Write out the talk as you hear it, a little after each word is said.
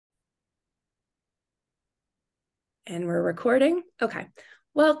And we're recording. Okay.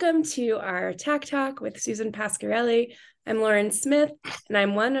 Welcome to our TAAC Talk with Susan Pasquarelli. I'm Lauren Smith, and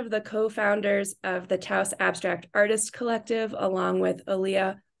I'm one of the co-founders of the Taos Abstract Artist Collective, along with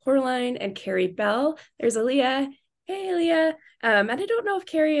Aaliyah Horline and Carrie Bell. There's Aaliyah. Hey, Aaliyah. And I don't know if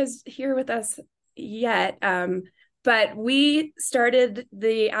Carrie is here with us yet, but we started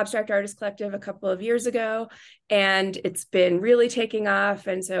the Abstract Artist Collective a couple of years ago, and it's been really taking off.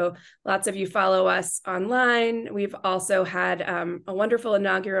 And so lots of you follow us online. We've also had a wonderful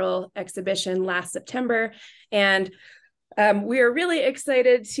inaugural exhibition last September. And we are really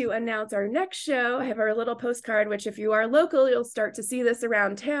excited to announce our next show. I have our little postcard, which if you are local, you'll start to see this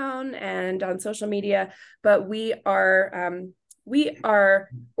around town and on social media. But we are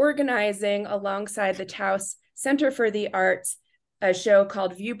organizing alongside the Taos Center for the Arts a show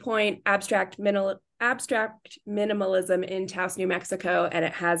called Viewpoint Abstract Minimalism in Taos, New Mexico, and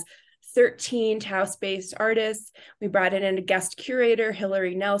it has 13 Taos-based artists. We brought in a guest curator,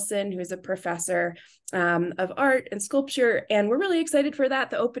 Hillary Nelson, who's a professor of art and sculpture, and we're really excited for that.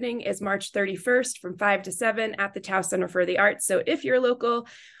 The opening is March 31st from 5 to 7 at the Taos Center for the Arts. So if you're local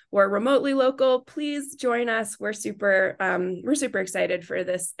or remotely local, please join us. We're super excited for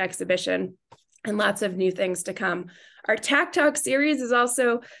this exhibition and lots of new things to come. Our TAAC Talk series is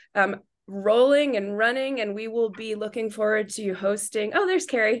also rolling and running, and we will be looking forward to hosting. Oh, there's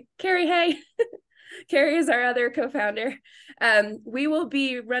Carrie. Carrie, hey. Carrie is our other co-founder. We will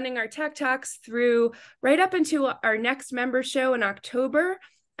be running our TAAC Talks through right up into our next member show in October.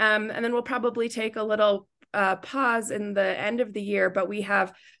 And then we'll probably take a little pause in the end of the year, but we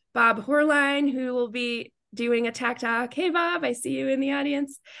have Bob Horline, who will be doing a TAAC Talk. Hey, Bob, I see you in the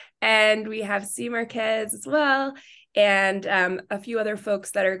audience. And we have C. Marquez as well, and a few other folks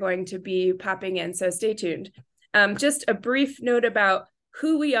that are going to be popping in, so stay tuned. Just a brief note about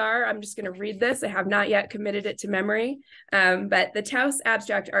who we are. I'm just going to read this. I have not yet committed it to memory, but the Taos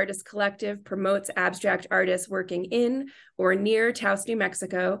Abstract Artist Collective promotes abstract artists working in or near Taos, New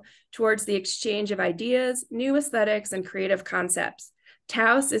Mexico, towards the exchange of ideas, new aesthetics, and creative concepts.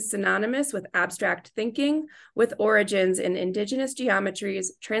 Taos is synonymous with abstract thinking, with origins in indigenous geometries,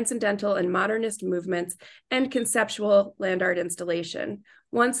 transcendental and modernist movements, and conceptual land art installation.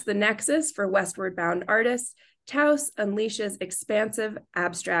 Once the nexus for westward bound artists, Taos unleashes expansive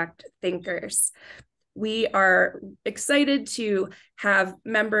abstract thinkers. We are excited to have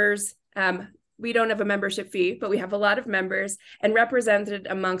members. We don't have a membership fee, but we have a lot of members, and represented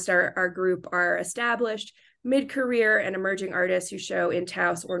amongst our group are established, mid-career, and emerging artists who show in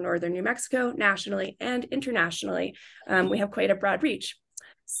Taos or northern New Mexico, nationally and internationally. We have quite a broad reach.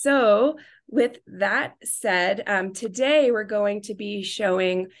 So with that said, today we're going to be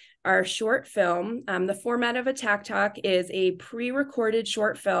showing our short film. The format of a TAAC Talk is a pre-recorded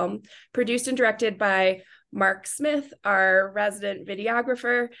short film produced and directed by Mark Smith, our resident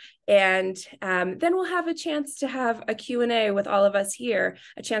videographer, and then we'll have a chance to have a Q&A with all of us here,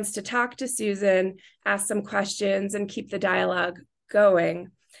 a chance to talk to Susan, ask some questions, and keep the dialogue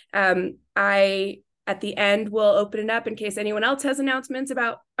going. At the end, we'll open it up in case anyone else has announcements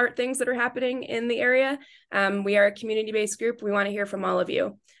about art things that are happening in the area. We are a community-based group. We want to hear from all of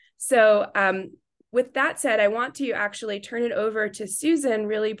you. So with that said, I want to actually turn it over to Susan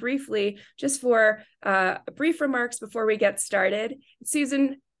really briefly, just for brief remarks before we get started.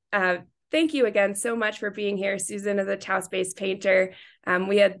 Susan, thank you again so much for being here. Susan is a Taos-based painter.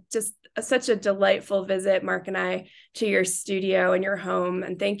 We had just such a delightful visit, Mark and I, to your studio and your home,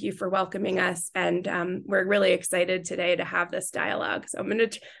 and thank you for welcoming us. And we're really excited today to have this dialogue. So I'm going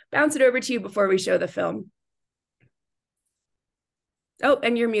to bounce it over to you before we show the film. Oh,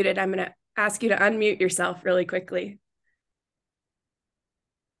 and you're muted. I'm going to ask you to unmute yourself really quickly.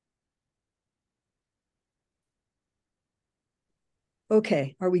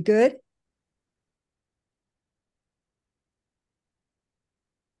 Okay, are we good?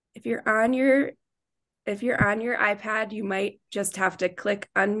 If you're on your iPad, you might just have to click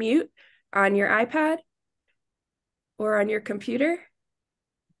unmute on your iPad or on your computer.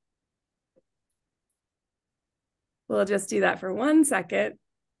 We'll just do that for 1 second.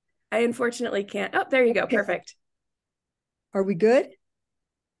 I unfortunately can't. Oh, there you go. Perfect. Are we good?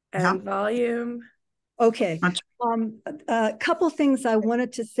 And volume. Okay. A couple things I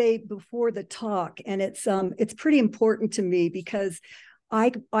wanted to say before the talk, and it's pretty important to me because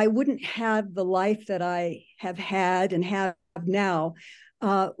I wouldn't have the life that I have had and have now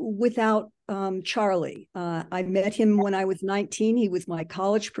without Charlie. I met him when I was 19. He was my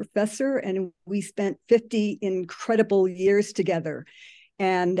college professor, and we spent 50 incredible years together.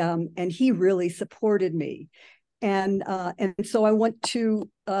 And he really supported me. And so I want to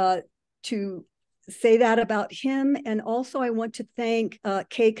say that about him. And also I want to thank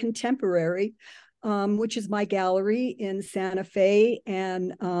K Contemporary, which is my gallery in Santa Fe.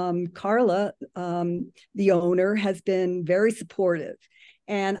 And Carla, the owner, has been very supportive.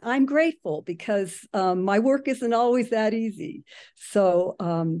 And I'm grateful because my work isn't always that easy. So,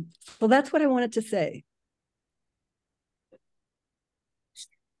 so that's what I wanted to say.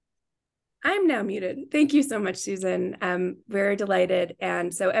 I'm now muted. Thank you so much, Susan. Very delighted.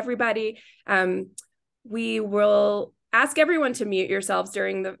 And so everybody, we will ask everyone to mute yourselves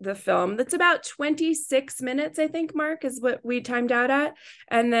during the film. That's about 26 minutes, I think, Mark, is what we timed out at.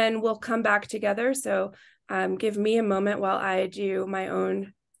 And then we'll come back together. So give me a moment while I do my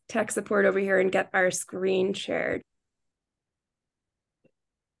own tech support over here and get our screen shared.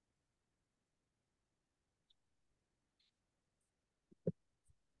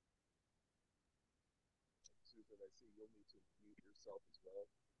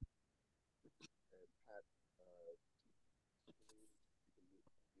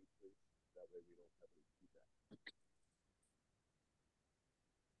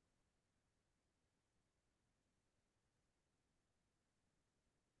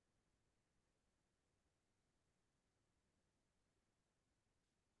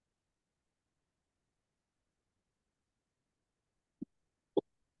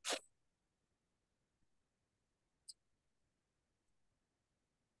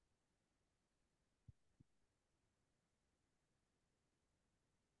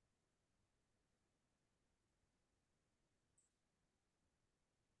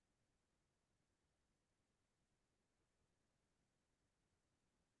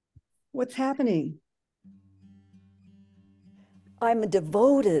 What's happening? I'm a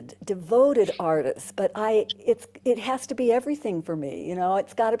devoted artist, but it has to be everything for me. You know,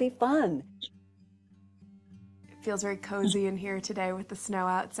 it's got to be fun. It feels very cozy in here today with the snow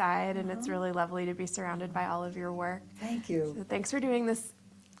outside, and it's really lovely to be surrounded by all of your work. Thank you. So thanks for doing this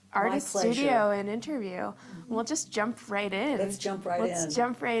artist studio and interview. We'll just jump right in. Let's jump right in. Let's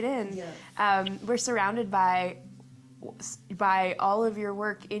jump right in. Yeah. We're surrounded by all of your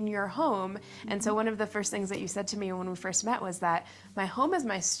work in your home. And so one of the first things that you said to me when we first met was that my home is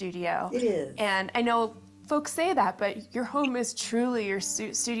my studio. It is. And I know folks say that, but your home is truly your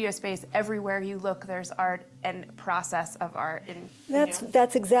studio space. Everywhere you look, there's art and process of art.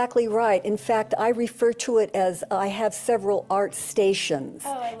 That's exactly right. In fact, I refer to it as I have several art stations,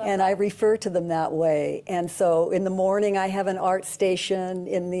 and I refer to them that way. And so in the morning I have an art station.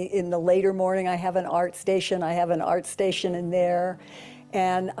 In the later morning I have an art station. I have an art station in there,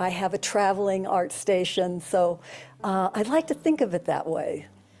 and I have a traveling art station. So I'd like to think of it that way.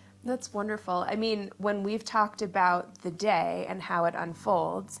 That's wonderful. I mean, when we've talked about the day and how it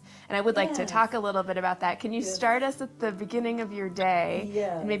unfolds, and I would like to talk a little bit about that. Can you start us at the beginning of your day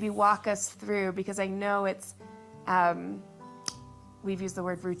and maybe walk us through, because I know it's, we've used the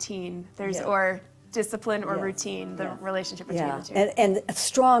word routine, or discipline or routine, the relationship between the two. And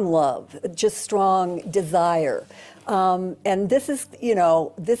strong love, just strong desire. And this is,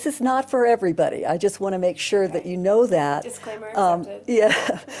 this is not for everybody. I just want to make sure that you know that. Disclaimer accepted.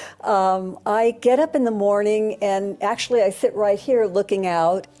 I get up in the morning, and actually I sit right here looking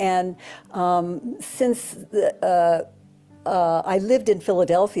out, and since I lived in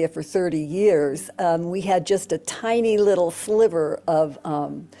Philadelphia for 30 years, we had just a tiny little sliver of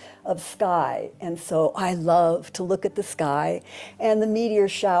sky, and so I love to look at the sky and the meteor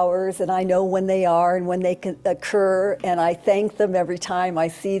showers, and I know when they are and when they can occur, and I thank them every time I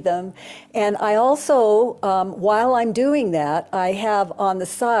see them. And I also, while I'm doing that, I have on the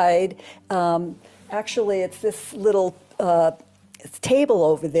side, actually it's this little table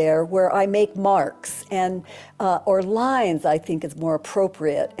over there where I make marks, and or lines, I think is more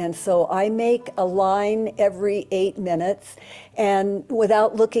appropriate. And so I make a line every 8 minutes, and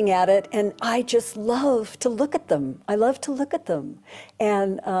without looking at it, and I just love to look at them. I love to look at them.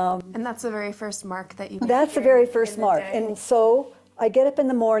 And that's the very first mark that you that's the very first mark. And so I get up in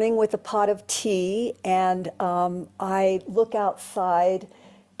the morning with a pot of tea, and I look outside,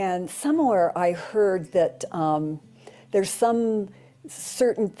 and somewhere I heard that there's some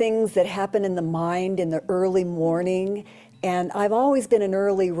certain things that happen in the mind in the early morning, and I've always been an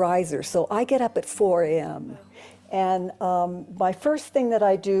early riser, so I get up at 4 a.m. And my first thing that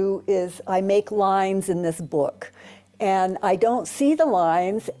I do is I make lines in this book, and I don't see the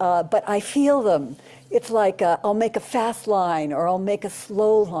lines, but I feel them. It's like I'll make a fast line, or I'll make a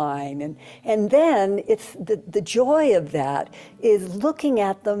slow line, and then it's the joy of that is looking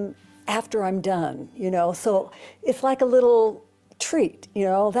at them after I'm done, so it's like a little treat,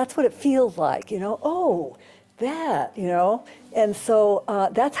 that's what it feels like, oh, that, and so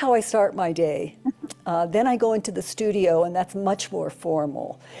that's how I start my day. Then I go into the studio, and that's much more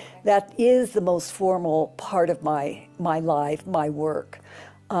formal. That is the most formal part of my life, my work.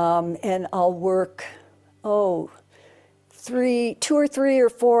 And I'll work, 2 or 3 or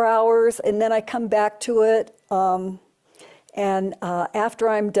 4 hours, and then I come back to it. And after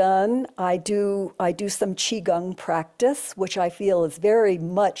I'm done, I do some Qigong practice, which I feel is very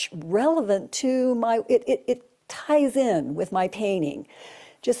much relevant to it ties in with my painting,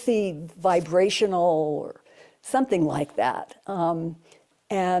 just the vibrational or something like that.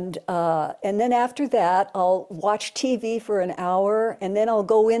 And then after that, I'll watch TV for an hour, and then I'll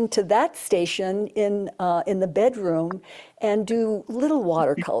go into that station in the bedroom and do little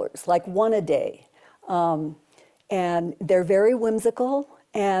watercolors, like 1 a day. And they're very whimsical,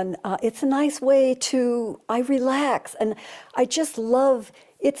 and it's a nice way I relax, and I just love,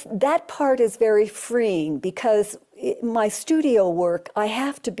 that part is very freeing, because my studio work, I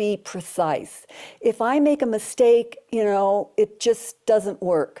have to be precise. If I make a mistake, it just doesn't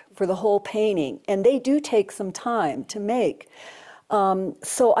work for the whole painting, and they do take some time to make.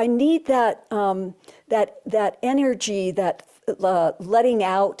 So I need that energy, that letting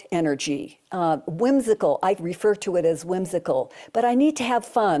out energy, whimsical. I refer to it as whimsical, but I need to have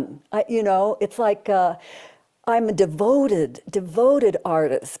fun. It's like I'm a devoted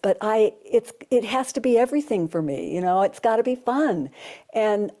artist, but it has to be everything for me. It's got to be fun,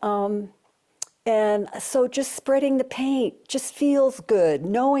 and so just spreading the paint just feels good,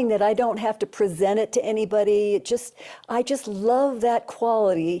 knowing that I don't have to present it to anybody. I just love that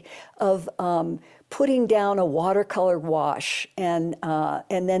quality of putting down a watercolor wash and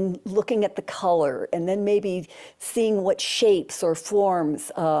then looking at the color, and then maybe seeing what shapes or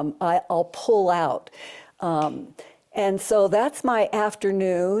forms I'll pull out. And so that's my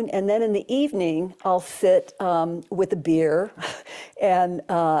afternoon, and then in the evening I'll sit with a beer and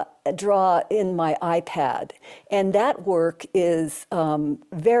draw in my iPad. And that work is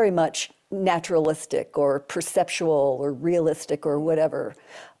very much naturalistic or perceptual or realistic or whatever.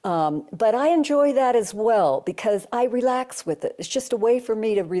 But I enjoy that as well, because I relax with it. It's just a way for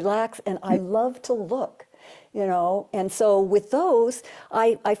me to relax, and I love to look, And so with those,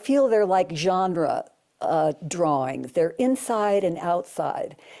 I feel they're like genre drawings. They're inside and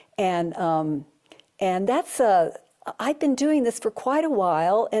outside. And that's I've been doing this for quite a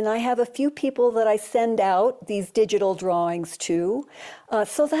while, and I have a few people that I send out these digital drawings to.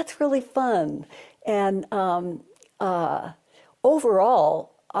 So that's really fun. And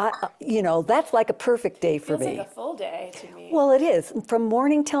overall, that's like a perfect day for me. Feels like a full day to me. Well, it is, from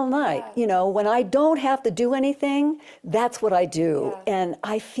morning till night. Yeah. When I don't have to do anything, that's what I do. Yeah. And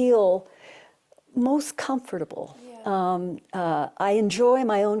I feel most comfortable. Yeah. I enjoy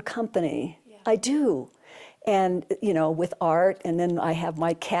my own company. Yeah. I do. And, with art, and then I have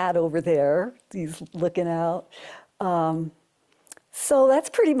my cat over there, he's looking out. So that's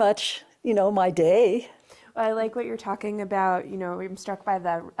pretty much, my day. I like what you're talking about. I'm struck by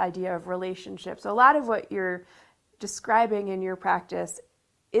the idea of relationships. A lot of what you're describing in your practice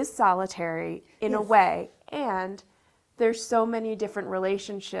is solitary in a way, and there's so many different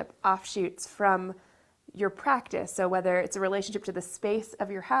relationship offshoots from your practice. So whether it's a relationship to the space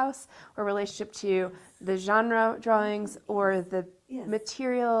of your house, or a relationship to the genre drawings, or the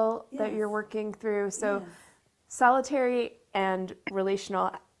material that you're working through. So solitary and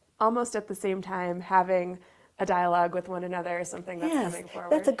relational, almost at the same time, having a dialogue with one another is something that's coming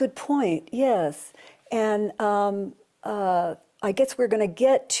forward. That's a good point, yes. And I guess we're going to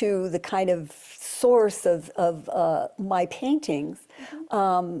get to the kind of source of my paintings,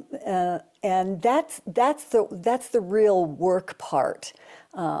 and that's the real work part.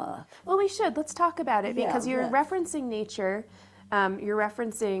 Well, we should. Let's talk about it, because you're referencing nature, you're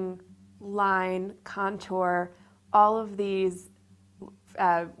referencing line, contour, all of these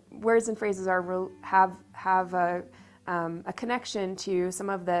words and phrases have a connection to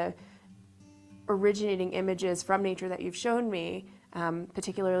some of the originating images from nature that you've shown me,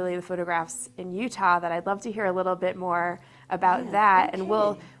 particularly the photographs in Utah, that I'd love to hear a little bit more about that, and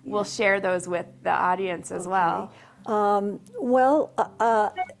we'll share those with the audience as well.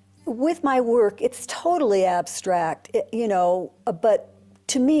 With my work, it's totally abstract, but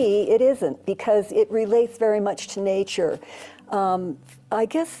to me it isn't, because it relates very much to nature. I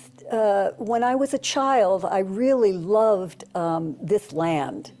guess when I was a child, I really loved this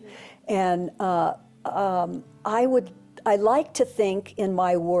land. And I like to think in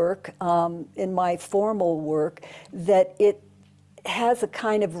my work, in my formal work, that it has a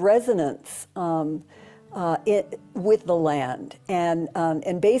kind of resonance with the land.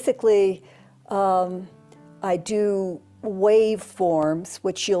 And basically, I do waveforms,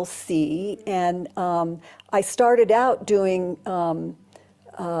 which you'll see. And I started out doing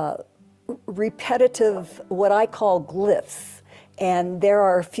repetitive, what I call glyphs. And there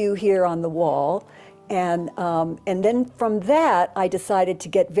are a few here on the wall. And then from that, I decided to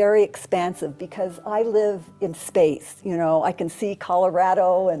get very expansive because I live in space. You know, I can see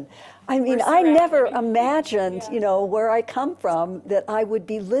Colorado, and I mean, I never imagined, you know, where I come from, that I would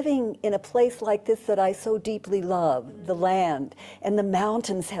be living in a place like this that I so deeply love, the land, and the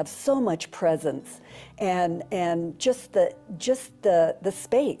mountains have so much presence, and just the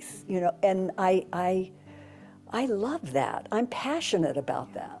space, you know, and I love that. I'm passionate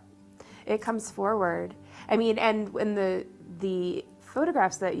about that. It comes forward. I mean, and in the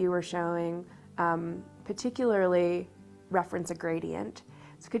photographs that you were showing, particularly reference a gradient.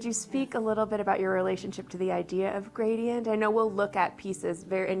 So could you speak a little bit about your relationship to the idea of gradient? I know we'll look at pieces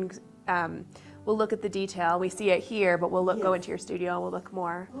we'll look at the detail. We see it here, but we'll go into your studio and we'll look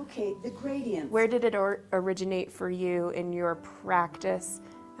more. Okay, the gradient. Where did it originate for you in your practice,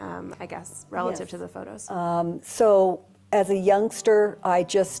 I guess, relative to the photos? So as a youngster, I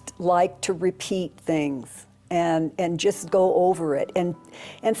just like to repeat things and just go over it. And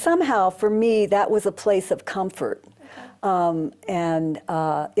somehow, for me, that was a place of comfort. And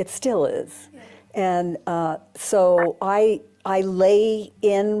it still is. And so I lay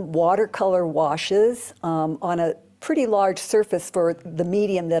in watercolor washes on a pretty large surface for the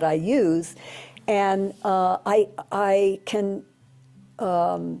medium that I use. And I can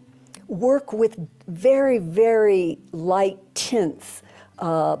work with very, very light tints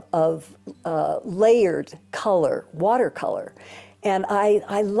of layered color, watercolor. And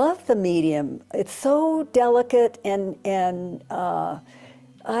I love the medium. It's so delicate, and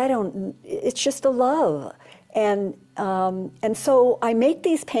it's just a love. And so I make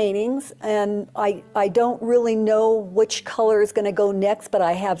these paintings, and I don't really know which color is going to go next, but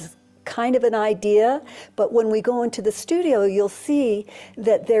I have kind of an idea. But when we go into the studio, you'll see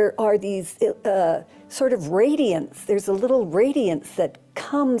that there are these sort of radiance. There's a little radiance that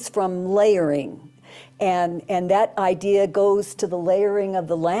comes from layering. And that idea goes to the layering of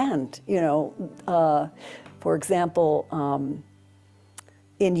the land, you know. For example,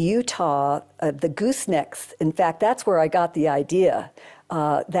 in Utah, the goosenecks, in fact, that's where I got the idea,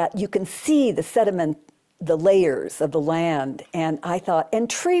 that you can see the sediment, the layers of the land, and I thought, and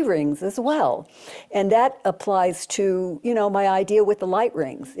tree rings as well. And that applies to, you know, my idea with the light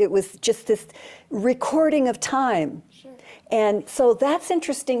rings. It was just this recording of time. Sure. And so that's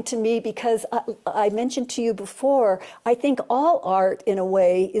interesting to me because I mentioned to you before, I think all art in a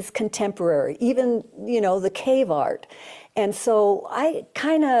way is contemporary, even, you know, the cave art. And so I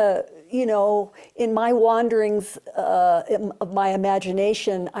kind of, you know, in my wanderings of my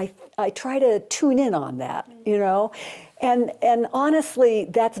imagination, I try to tune in on that, you know. And honestly,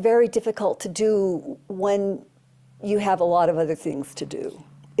 that's very difficult to do when you have a lot of other things to do.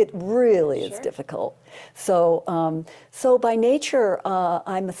 It really is difficult. So, so by nature,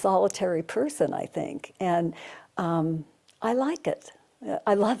 I'm a solitary person, I think, and I like it.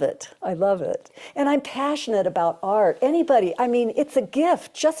 I love it. I love it. And I'm passionate about art. Anybody, I mean, it's a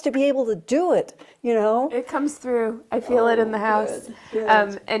gift just to be able to do it, you know? It comes through. I feel it in the house.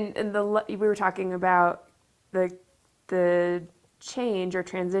 Good. And we were talking about the change or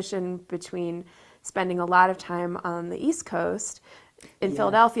transition between spending a lot of time on the East Coast in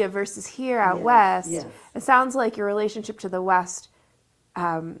Philadelphia versus here out west. Yes. It sounds like your relationship to the West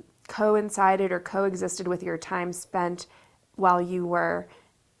coincided or coexisted with your time spent while you were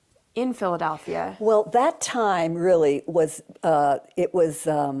in Philadelphia. Well, that time really was, it was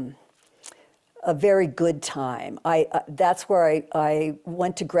a very good time. That's where I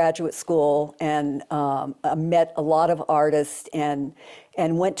went to graduate school and met a lot of artists and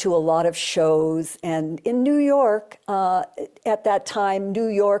went to a lot of shows. And in New York, at that time, New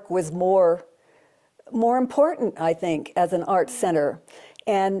York was more important, I think, as an art center.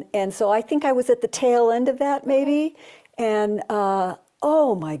 And so I think I was at the tail end of that, maybe. And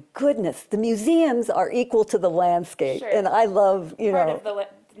oh my goodness, the museums are equal to the landscape. Sure. And I love, you know. Part of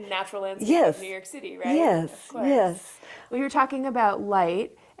the natural landscape of New York City, right? Yes, yes. We were talking about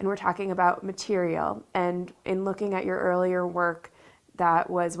light and we're talking about material. And in looking at your earlier work, that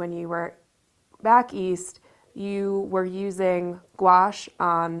was when you were back east, you were using gouache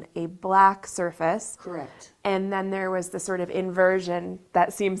on a black surface. Correct. And then there was the sort of inversion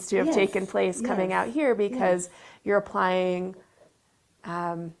that seems to have taken place coming out here because you're applying,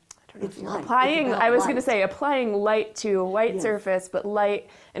 I'm It's light. Applying, I was going to say applying light to a white surface, but light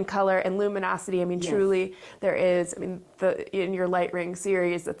and color and luminosity. I mean, truly, there is. I mean, in your Light Ring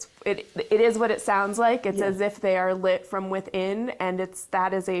series, it is what it sounds like. It's as if they are lit from within, and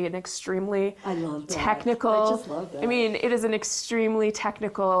that is an extremely technical. I just love that. I mean, it is an extremely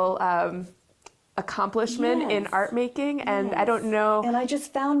technical accomplishment in art making, and I don't know. And I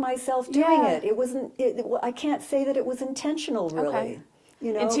just found myself doing it. It wasn't. I can't say that it was intentional, really. Okay.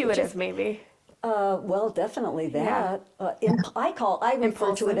 You know, Intuitive, maybe. Well, definitely that. I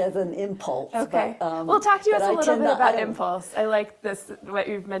refer to it as an impulse. Okay. Well, talk to us a little bit about impulse. I like this, what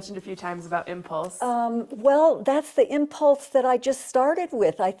you've mentioned a few times about impulse. Well, that's the impulse that I just started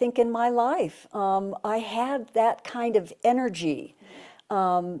with, I think, in my life. I had that kind of energy.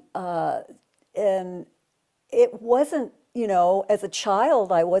 And it wasn't, you know, as a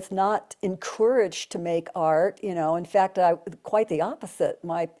child, I was not encouraged to make art. You know, in fact, quite the opposite.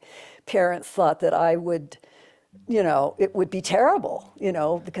 My parents thought that I would, you know, it would be terrible, you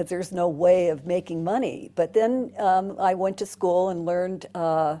know, because there's no way of making money. But then I went to school and learned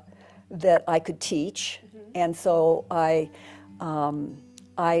that I could teach. And so I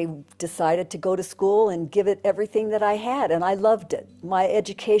decided to go to school and give it everything that I had, and I loved it. My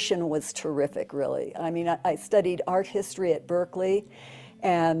education was terrific, really. I mean, I studied art history at Berkeley,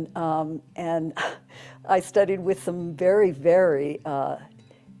 and I studied with some very, very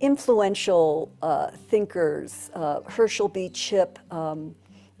influential thinkers. Herschel B. Chip,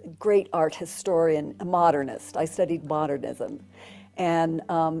 great art historian, a modernist. I studied modernism. And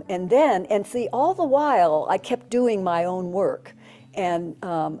see, all the while, I kept doing my own work. And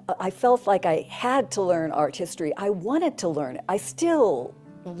I felt like I had to learn art history. I wanted to learn it. I still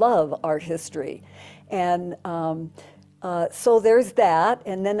love art history. And so there's that.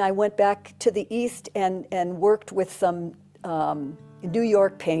 And then I went back to the East and worked with some New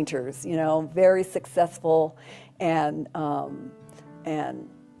York painters, you know, very successful and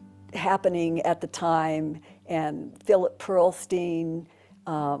happening at the time. And Philip Pearlstein,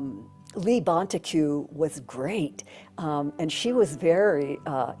 Lee Bonteque was great, and she was very,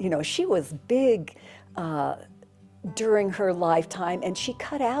 you know, she was big during her lifetime, and she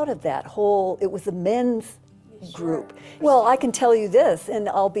cut out of that whole, it was a men's group. Well, I can tell you this, and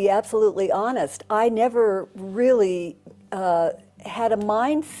I'll be absolutely honest, I never really had a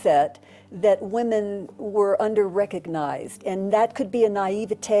mindset that women were under-recognized, and that could be a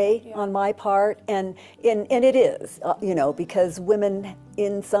naivete on my part, and it is, you know, because women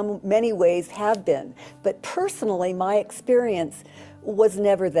in many ways have been. But personally, my experience was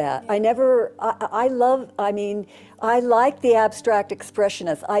never that. I like the abstract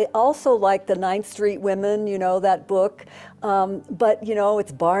expressionists. I also like the Ninth Street Women, you know, that book. But, you know,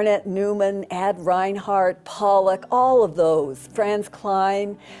 it's Barnett Newman, Ad Reinhardt, Pollock, all of those, Franz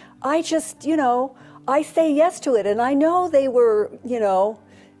Klein. I just, you know, I say yes to it. And I know they were, you know,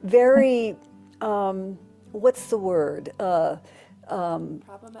 very, what's the word?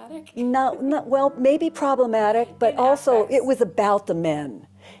 Problematic? No, well, maybe problematic, but also it was about the men.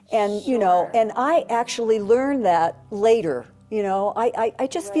 And, you know, and I actually learned that later. You know, I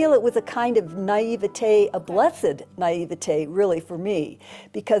just feel it was a kind of naivete, a blessed naivete, really, for me,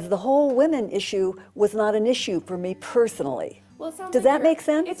 because the whole women issue was not an issue for me personally. Well, it sounds does that make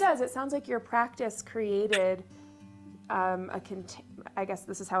sense? It does. It sounds like your practice created I guess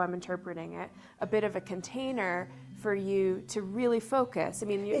this is how I'm interpreting it, a bit of a container for you to really focus. I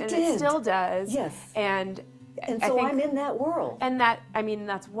mean, it still does. Yes. And so I'm in that world. And that, I mean,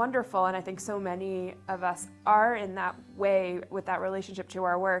 that's wonderful. And I think so many of us are in that way with that relationship to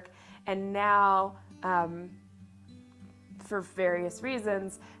our work. And now, for various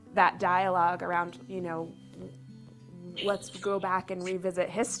reasons, that dialogue around, you know, let's go back and revisit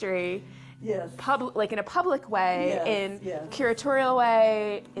history. Yes. Like in a public way, yes. in curatorial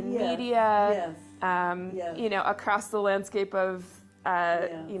way, in media, yes. You know, across the landscape of,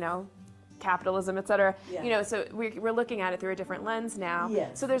 you know, capitalism, et cetera. You know, so we're looking at it through a different lens now.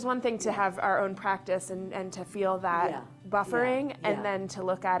 So there's one thing to have our own practice and to feel that buffering, and then to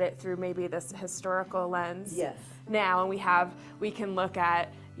look at it through maybe this historical lens now. And we can look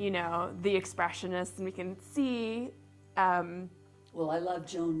at, you know, the expressionists, and we can see. Well, I love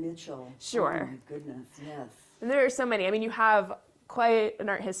Joan Mitchell. Sure. Oh, my goodness, yes. And there are so many. I mean, you have quite an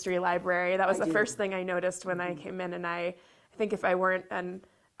art history library. That was the first thing I noticed when I came in, and I think if I weren't an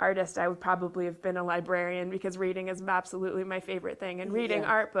artist, I would probably have been a librarian, because reading is absolutely my favorite thing, and reading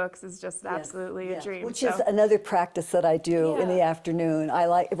art books is just absolutely a dream. Which is another practice that I do in the afternoon.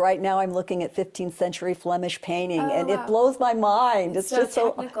 Right now I'm looking at 15th century Flemish painting, and it blows my mind. It's just so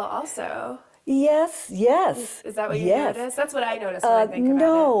technical also. Yes, yes. Is that what you yes. notice? That's what I notice when I think about it.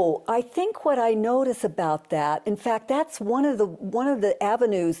 No, I think what I notice about that, in fact, that's one of the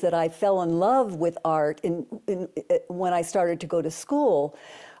avenues that I fell in love with art when I started to go to school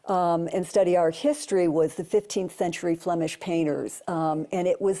and study art history, was the 15th century Flemish painters.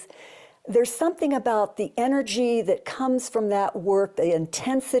 And there's something about the energy that comes from that work, the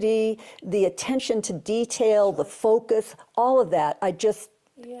intensity, the attention to detail, the focus, all of that.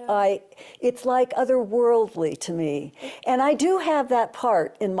 It's like otherworldly to me, and I do have that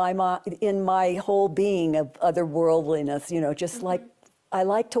part in my whole being of otherworldliness. Just like I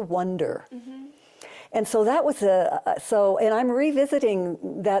like to wonder, and so that was and I'm revisiting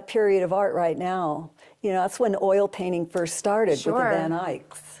that period of art right now. That's when oil painting first started with the Van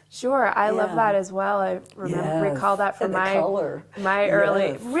Eycks. Sure, I love that as well. I recall that from my color. My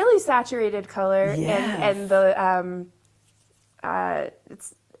early, really saturated color, and the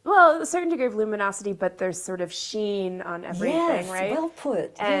it's a certain degree of luminosity, but there's sort of sheen on everything, right? Well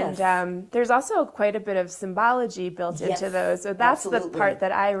put. And there's also quite a bit of symbology built into those. So that's the part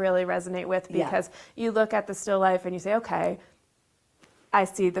that I really resonate with, because you look at the still life and you say, okay, I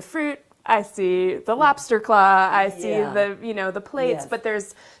see the fruit, I see the lobster claw, I see the plates, but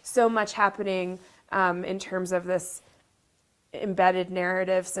there's so much happening in terms of this embedded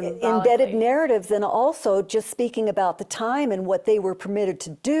narratives, and also just speaking about the time and what they were permitted to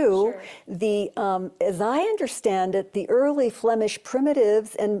do. As I understand it, the early Flemish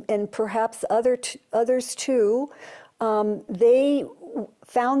primitives and perhaps others too, they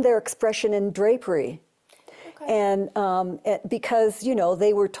found their expression in drapery. And because,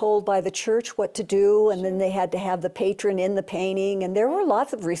 they were told by the church what to do, and then they had to have the patron in the painting, and there were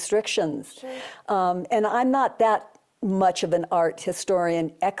lots of restrictions. And I'm not that much of an art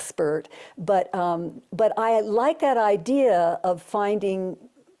historian expert, but I like that idea of finding,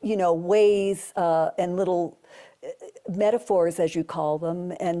 ways and little metaphors, as you call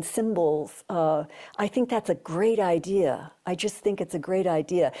them, and symbols. I think that's a great idea. I just think it's a great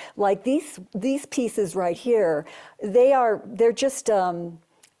idea. Like these pieces right here, they're just colors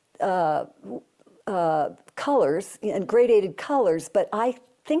and gradated colors, but I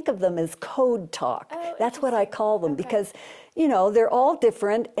think of them as code talk. That's what I call them, because they're all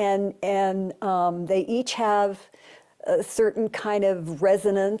different, and they each have a certain kind of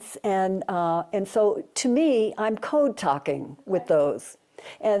resonance, and so to me, I'm code talking with those,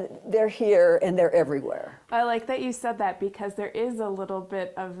 and they're here and they're everywhere. I like that you said that, because there is a little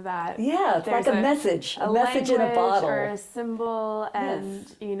bit of that. Yeah, it's like a message in a bottle, or a symbol, and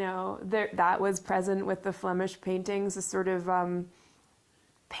that was present with the Flemish paintings, a sort of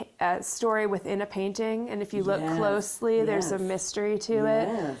a story within a painting, and if you look closely, there's a mystery to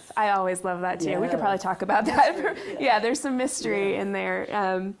it. I always love that too. We could probably talk about that. There's some mystery in there.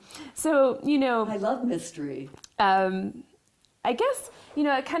 I love mystery. I guess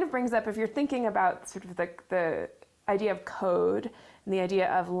it kind of brings up, if you're thinking about sort of the idea of code and the idea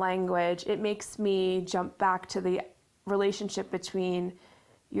of language, it makes me jump back to the relationship between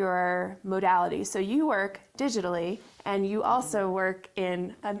your modality. So you work digitally, and you also work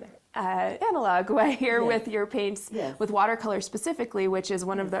in an analog way here with your paints, with watercolor specifically, which is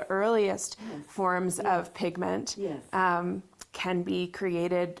one of the earliest forms of pigment, can be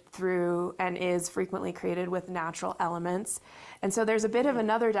created through, and is frequently created with, natural elements. And so there's a bit of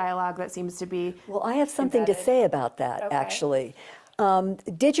another dialogue that seems to be I have something to say about that, actually.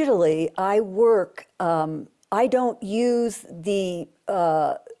 Digitally, I work, I don't use the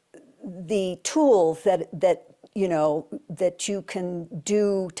tools that you can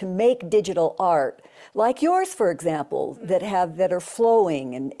do to make digital art, like yours, for example, that are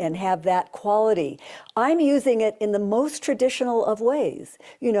flowing and have that quality. I'm using it in the most traditional of ways,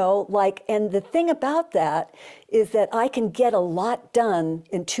 and the thing about that is that I can get a lot done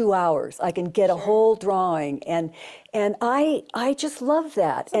in 2 hours. I can get a whole drawing, and I just love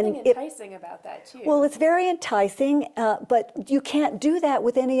that. Something enticing about that too. Well, it's very enticing, but you can't do that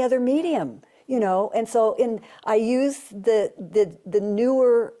with any other medium. And so I use the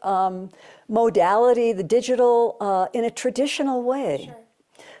newer modality, the digital, in a traditional way.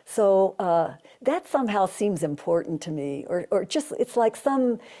 So that somehow seems important to me, or just, it's like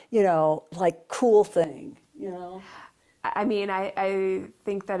some, like cool thing, I mean, I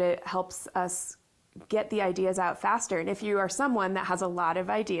think that it helps us get the ideas out faster. And if you are someone that has a lot of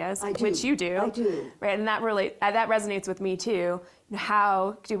ideas, which you do, right, and that resonates with me too,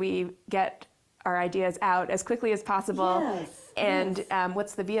 how do we get our ideas out as quickly as possible? And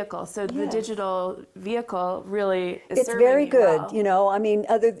what's the vehicle? So the digital vehicle really is it's very good. Well. I mean,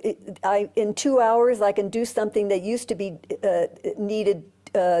 in 2 hours I can do something that used to be needed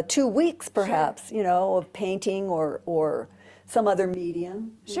 2 weeks perhaps, you know, of painting or some other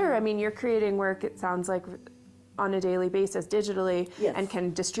medium. Sure. I mean, you're creating work, it sounds like, on a daily basis digitally, Yes. and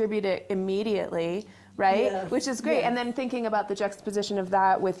can distribute it immediately, right? Yes. Which is great. Yes. And then thinking about the juxtaposition of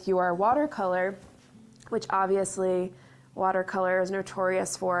that with your watercolor, which obviously watercolor is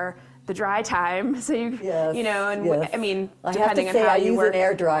notorious for the dry time. So Yes, you know, and yes. I mean, I depending have to say, on how I you use work. an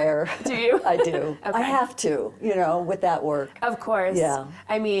air dryer. Do you? I do. Okay. I have to, you know, with that work. Of course. Yeah.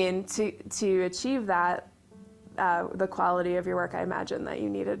 I mean, to achieve that, the quality of your work, I imagine that you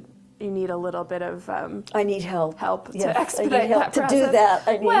need a little bit of I need help. help Yes, to expedite I need help that to process. do that.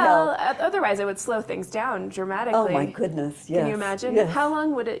 I need well, help. Otherwise it would slow things down dramatically. Oh my goodness! Yes. Can you imagine? Yes. How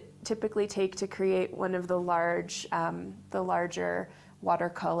long would it typically take to create one of the larger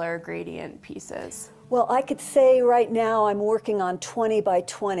watercolor gradient pieces? Well, I could say right now I'm working on 20 by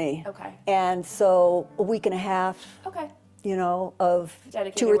 20. Okay. And so a week and a half. Okay. You know, of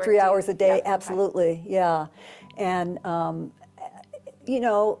Dedicated 2 or 3 work to- hours a day. yeah, okay. Absolutely, yeah. And you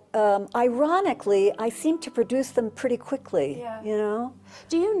know, ironically, I seem to produce them pretty quickly. Yeah. You know.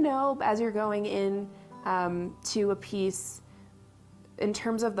 Do you know, as you're going in to a piece, in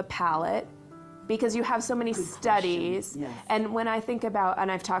terms of the palette, because you have so many studies, Yes. and when I think about,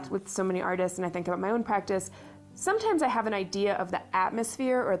 and I've talked with so many artists, and I think about my own practice, sometimes I have an idea of the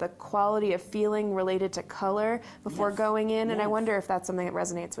atmosphere or the quality of feeling related to color before going in, and I wonder if that's something that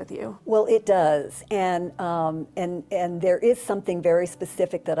resonates with you. Well, it does, and there is something very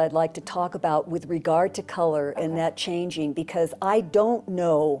specific that I'd like to talk about with regard to color and that changing, because I don't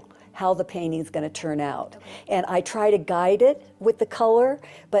know how the painting's going to turn out. And I try to guide it with the color,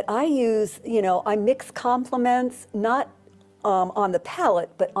 but I use, you know, I mix complements, not on the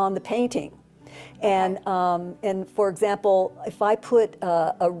palette, but on the painting. And for example, if I put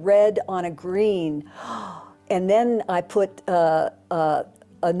a red on a green, and then I put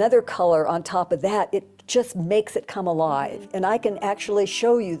another color on top of that, it just makes it come alive. And I can actually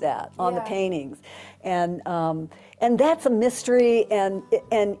show you that on the paintings. And that's a mystery, and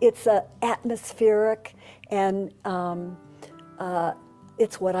it's atmospheric, and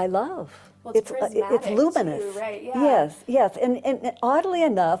it's what I love. Well, it's prismatic luminous. too, right? Yeah. Yes, yes. And oddly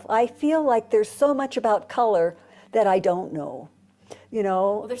enough, I feel like there's so much about color that I don't know. You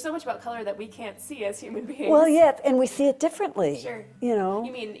know? Well, there's so much about color that we can't see as human beings. Well, yes, and we see it differently. Sure. You know?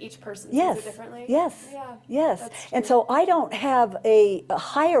 You mean each person Yes. sees it differently? Yes. Yeah. Yes. That's And true. so I don't have a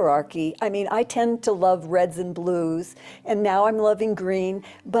hierarchy. I mean, I tend to love reds and blues, and now I'm loving green.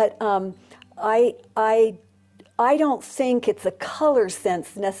 But I don't think it's a color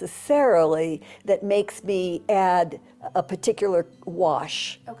sense necessarily that makes me add a particular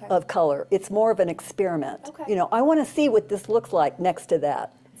wash of color. It's more of an experiment. Okay. You know, I want to see what this looks like next to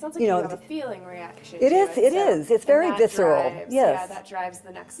that. Sounds like you have a feeling reaction. It to is. It so- is. It's and very that visceral. drives- Yes. Yeah, that drives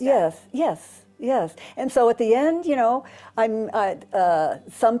the next step. Yes, yes, yes. And so at the end, you know,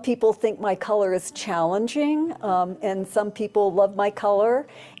 some people think my color is challenging, and some people love my color,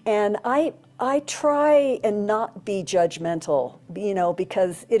 and I try and not be judgmental, you know,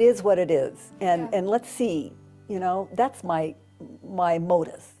 because it is what it is, and let's see, you know, that's my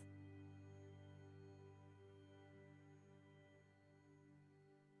motive.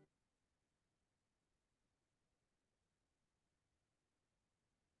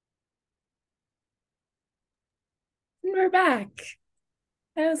 We're back.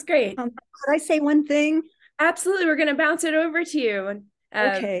 That was great. Could I say one thing? Absolutely. We're going to bounce it over to you.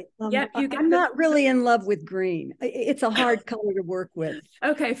 Okay. Yep, you get I'm not really in love with green. It's a hard color to work with.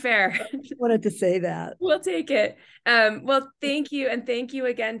 Okay, fair. Wanted to say that. We'll take it. Well, thank you. And thank you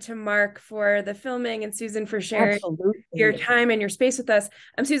again to Mark for the filming, and Susan for sharing Absolutely. your time and your space with us.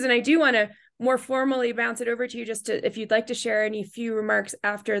 Susan, I do want to more formally bounce it over to you, just to, if you'd like to share any few remarks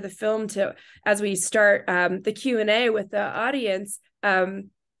after the film as we start the Q&A with the audience.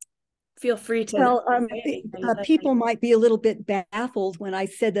 Feel free to. Well, people might be a little bit baffled when I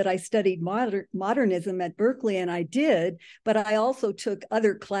said that I studied modernism at Berkeley, and I did, but I also took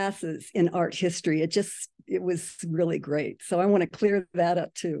other classes in art history. It was really great. So I want to clear that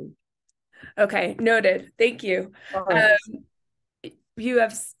up too. Okay, noted. Thank you. Right. You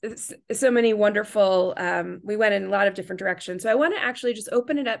have so many wonderful, we went in a lot of different directions. So I want to actually just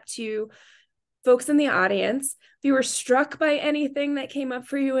open it up to folks in the audience. If you were struck by anything that came up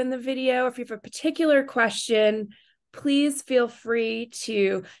for you in the video, if you have a particular question, please feel free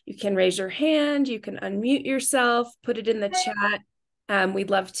to, you can raise your hand, you can unmute yourself, put it in the chat. We'd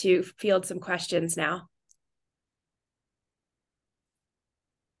love to field some questions now.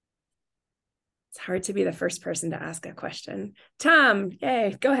 It's hard to be the first person to ask a question. Tom,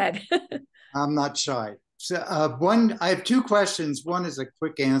 yay, go ahead. I'm not shy. So I have two questions. One is a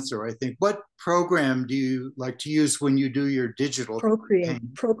quick answer, I think. What program do you like to use when you do your digital painting?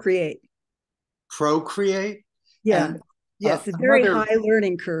 Procreate. Procreate? Yeah. And yes, a very high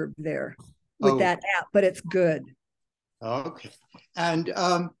learning curve there with that app, but it's good. Okay. And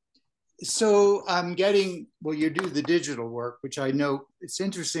so I'm getting, well, you do the digital work, which I know it's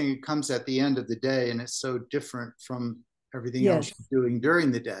interesting. It comes at the end of the day and it's so different from everything else you're doing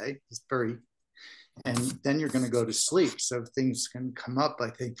during the day. It's very, and then you're going to go to sleep. So things can come up, I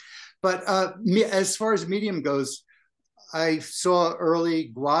think. But as far as medium goes, I saw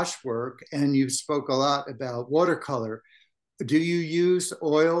early gouache work and you spoke a lot about watercolor. Do you use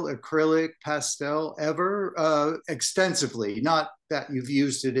oil, acrylic, pastel ever extensively? Not that you've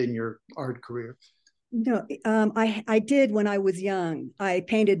used it in your art career. No, I did when I was young. I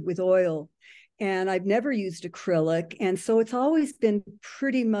painted with oil and I've never used acrylic. And so it's always been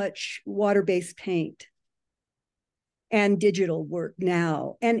pretty much water-based paint and digital work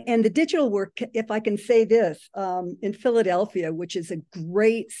now. And the digital work, if I can say this, in Philadelphia, which is a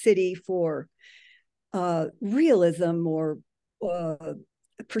great city for realism or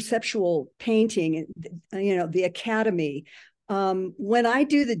perceptual painting, the Academy. When I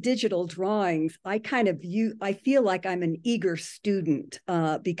do the digital drawings, I feel like I'm an eager student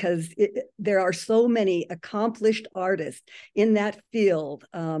because there are so many accomplished artists in that field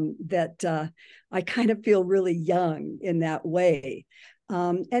that I kind of feel really young in that way.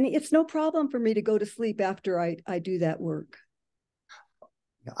 And it's no problem for me to go to sleep after I do that work.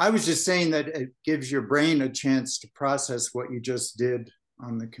 I was just saying that it gives your brain a chance to process what you just did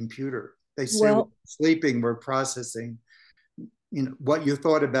on the computer. They say when sleeping, we're processing, what you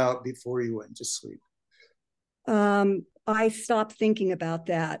thought about before you went to sleep. I stopped thinking about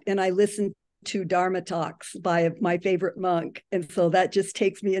that and I listened to Dharma talks by my favorite monk. And so that just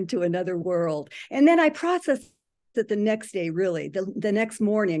takes me into another world. And then I process it the next day, really. The next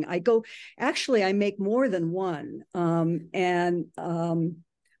morning, I make more than one.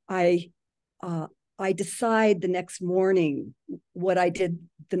 I decide the next morning what I did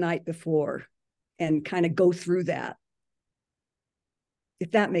the night before and kind of go through that,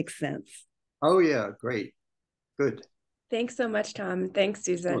 if that makes sense. Oh, yeah. Great. Good. Thanks so much, Tom. Thanks,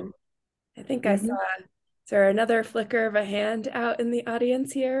 Susan. Sure. I think I saw, is there another flicker of a hand out in the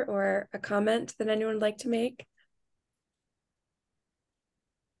audience here or a comment that anyone would like to make?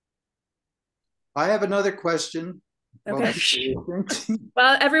 I have another question. Okay.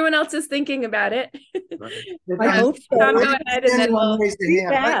 Well, everyone else is thinking about it. I hope so. Tom, go ahead and then we'll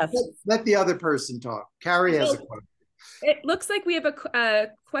let the other person talk. Carrie has a question. It looks like we have a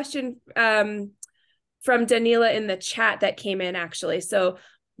question from Daniela in the chat that came in, actually. So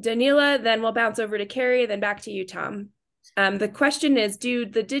Daniela, then we'll bounce over to Carrie, then back to you, Tom. The question is, do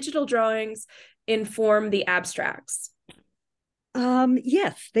the digital drawings inform the abstracts?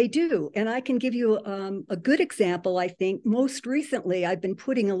 Yes, they do. And I can give you a good example, I think. Most recently, I've been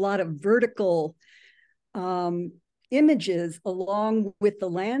putting a lot of vertical images along with the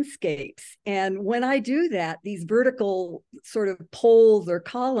landscapes. And when I do that, these vertical sort of poles or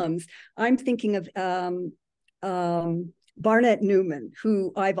columns, I'm thinking of Barnett Newman,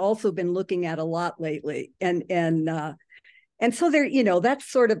 who I've also been looking at a lot lately. And so there, that's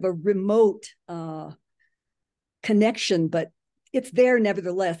sort of a remote connection, but it's there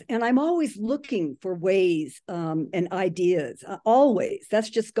nevertheless. And I'm always looking for ways and ideas, always. That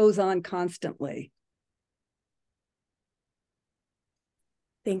just goes on constantly.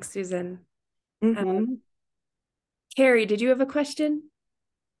 Thanks, Susan. Carrie, did you have a question?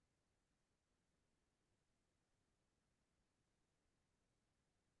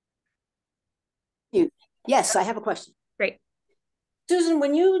 Yes, I have a question. Great. Susan,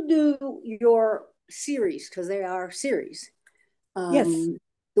 when you do your series, because they are series, yes,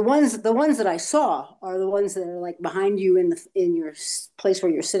 the ones that I saw are the ones that are like behind you in your place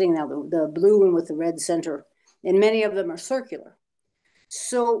where you're sitting now, the blue one with the red center, and many of them are circular.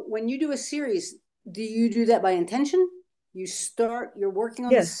 So when you do a series, do you do that by intention? You're working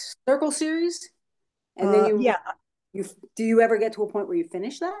on this circle series, and then do you ever get to a point where you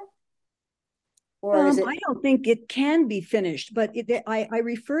finish that? Or is it? I don't think it can be finished, but I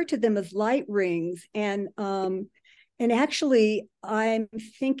refer to them as light rings, and actually I'm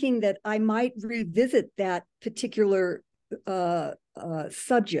thinking that I might revisit that particular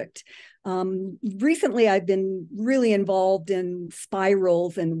subject. Recently, I've been really involved in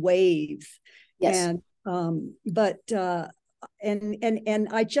spirals and waves. Yes. And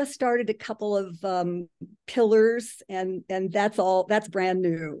I just started a couple of pillars, and that's brand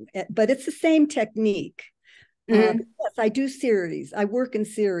new, but it's the same technique. Yes, I do series. I work in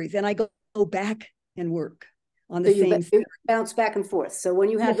series, and I go back and work on the same. You bounce back and forth. So when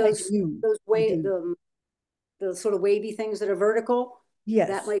you have yes, those the sort of wavy things that are vertical, yes,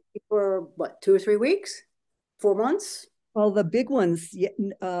 that might be for what, 2 or 3 weeks, 4 months. Well, the big ones,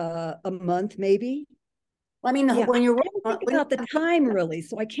 a month maybe. I mean, yeah, when you're think about the time really,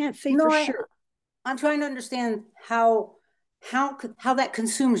 so I can't say for sure. I'm trying to understand how that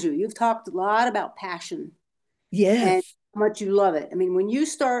consumes you. You've talked a lot about passion, and how much you love it. I mean, when you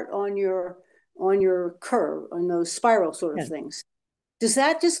start on your curve, on those spiral sort of things, does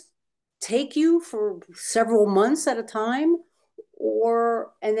that just take you for several months at a time,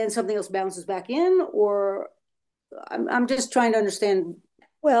 and then something else bounces back in? Or I'm just trying to understand.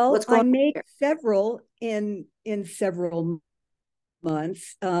 Well, what's going I make on several in several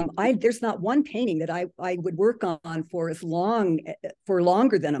months. There's not one painting that I would work on for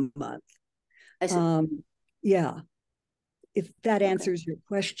longer than a month. I see. Yeah, if that answers your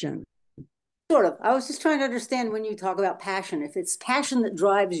question. Sort of. I was just trying to understand, when you talk about passion, if it's passion that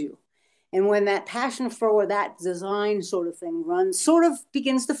drives you, and when that passion for that design sort of thing sort of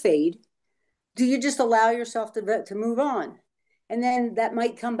begins to fade, do you just allow yourself to move on? And then that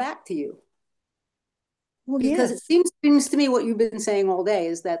might come back to you. Well, because yes. it seems to me what you've been saying all day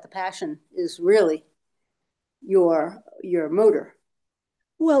is that the passion is really your motor.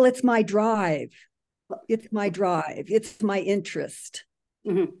 Well, it's my drive. It's my drive. It's my interest.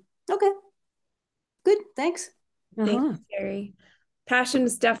 Mm-hmm. Okay. Good. Thanks. Thanks, Terry. Passion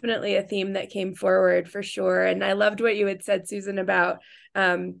is definitely a theme that came forward for sure. And I loved what you had said, Susan, about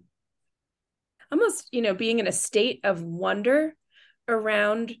almost, being in a state of wonder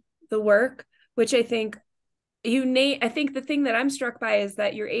around the work, which I think I think the thing that I'm struck by is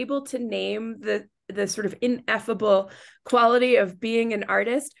that you're able to name the sort of ineffable quality of being an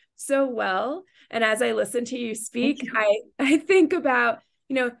artist so well. And as I listen to you speak, I think about,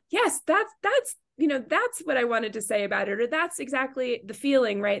 yes, that's what I wanted to say about it, or that's exactly the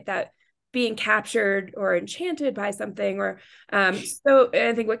feeling, right? That being captured or enchanted by something, or so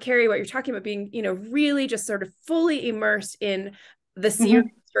I think what you're talking about, being, really just sort of fully immersed in the series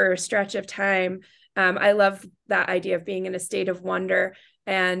for a stretch of time. I love that idea of being in a state of wonder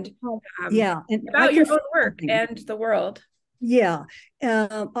and and about your own work and the world. Yeah,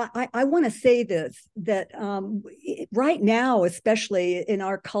 I want to say this, that right now, especially in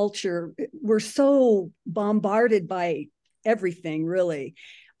our culture, we're so bombarded by everything, really,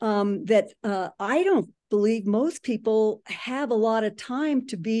 that I don't believe most people have a lot of time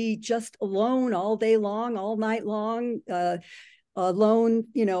to be just alone all day long, all night long, alone,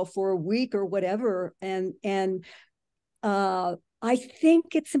 for a week or whatever. And I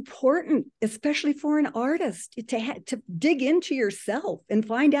think it's important, especially for an artist, to dig into yourself and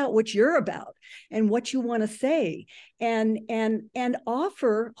find out what you're about and what you want to say, and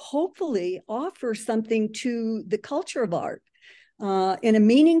hopefully offer something to the culture of art in a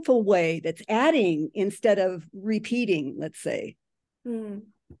meaningful way that's adding instead of repeating, let's say.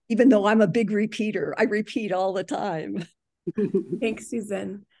 Even though I'm a big repeater, I repeat all the time. Thanks,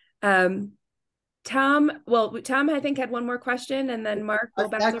 Susan. Tom, I think had one more question, and then Mark will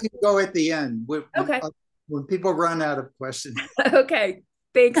that can go at the end. Okay. When people run out of questions. Okay.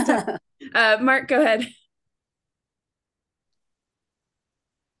 Thanks, Tom. Mark, go ahead.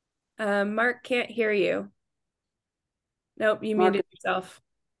 Mark can't hear you. Nope, you muted yourself.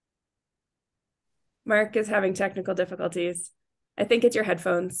 Mark is having technical difficulties. I think it's your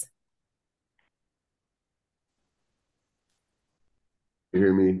headphones. You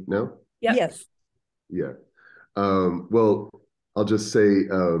hear me now? Yep. Yes. Yeah. Well, I'll just say,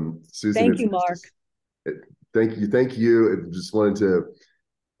 Susan. Thank you, Mark. Thank you. I just wanted to,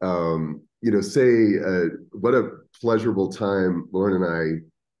 say what a pleasurable time Lauren and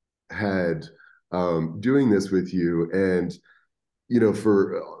I had doing this with you. And,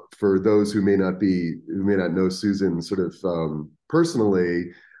 for those who may not know Susan sort of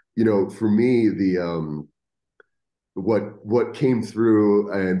personally, for me, the what came through,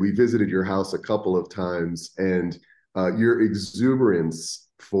 and we visited your house a couple of times, and your exuberance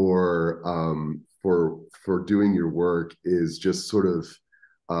for doing your work is just sort of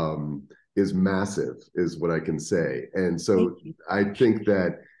is massive, is what I can say. And so I think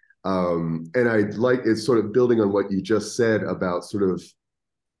that and I'd like, it's sort of building on what you just said about sort of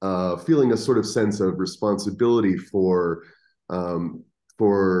feeling a sort of sense of responsibility for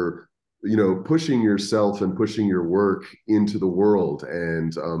pushing yourself and pushing your work into the world,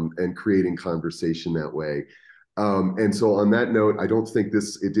 and creating conversation that way. And so on that note, I don't think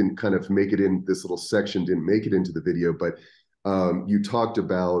it didn't kind of make it in, this little section didn't make it into the video, but you talked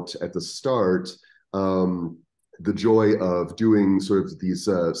about at the start the joy of doing sort of these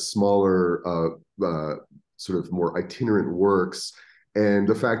smaller, sort of more itinerant works, and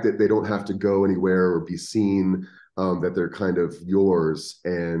the fact that they don't have to go anywhere or be seen, that they're kind of yours.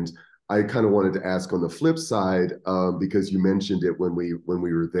 And I kind of wanted to ask on the flip side, because you mentioned it when we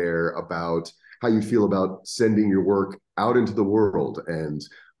were there, about how you feel about sending your work out into the world, and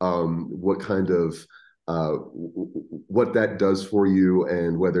what kind of what that does for you,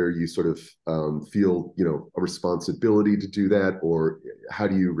 and whether you sort of feel, you know, a responsibility to do that, or how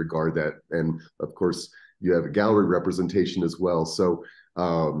do you regard that? And of course, you have a gallery representation as well. So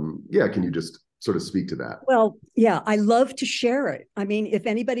yeah, can you just sort of speak to that? Well, yeah, I love to share it. I mean, if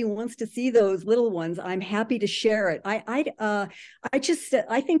anybody wants to see those little ones, I'm happy to share it. I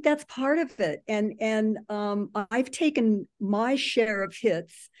think that's part of it. And I've taken my share of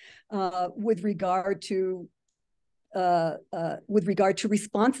hits with regard to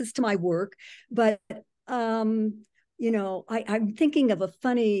responses to my work, but you know, I'm thinking of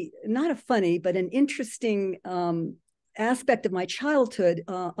not a funny, but an interesting aspect of my childhood.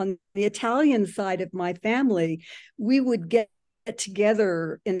 On the Italian side of my family, we would get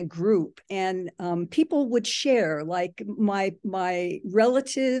together in a group, and people would share, like my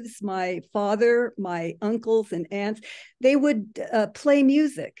relatives, my father, my uncles and aunts, they would play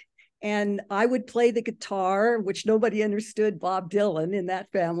music. And I would play the guitar, which nobody understood Bob Dylan in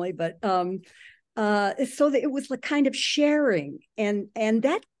that family, but so that it was the kind of sharing, and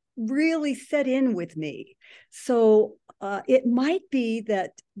that really set in with me. So it might be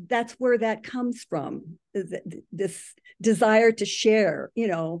that that's where that comes from, this desire to share. You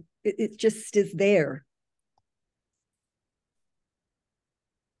know, it just is there.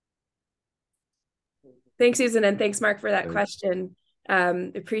 Thanks, Susan, and thanks, Mark, for that question.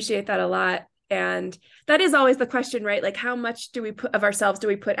 Appreciate that a lot. And that is always the question, right? Like, how much do we put of ourselves do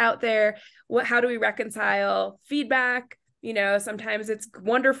we put out there? How do we reconcile feedback? You know, sometimes it's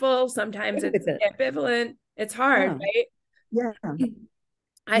wonderful, sometimes it's ambivalent. It's hard, right? Yeah.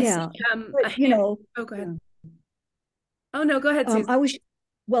 I see. But, you know. Oh, go ahead. Oh no, go ahead, Susan. I was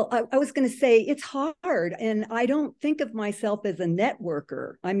going to say it's hard, and I don't think of myself as a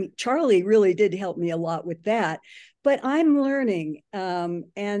networker. I mean, Charlie really did help me a lot with that, but I'm learning, and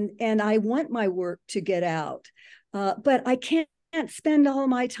I want my work to get out, but I can't spend all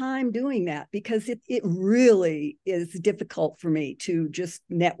my time doing that, because it really is difficult for me to just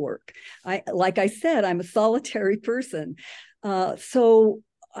network. Like I said, I'm a solitary person, so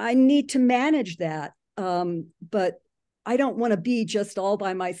I need to manage that, but I don't want to be just all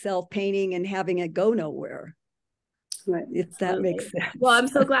by myself painting and having it go nowhere. Right. If that makes sense. Well, I'm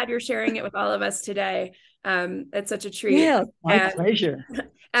so glad you're sharing it with all of us today. It's such a treat. Yeah, my pleasure.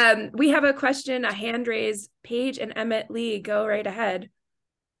 We have a question, a hand raised. Paige and Emmett Lee, go right ahead.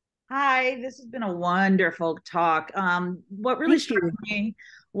 Hi, this has been a wonderful talk. What really struck me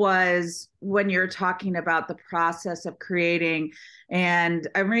was when you're talking about the process of creating, and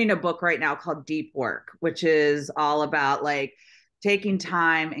I'm reading a book right now called Deep Work, which is all about like taking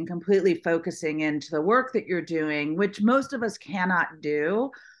time and completely focusing into the work that you're doing, which most of us cannot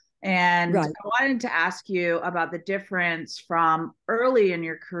do. And I wanted to ask you about the difference from early in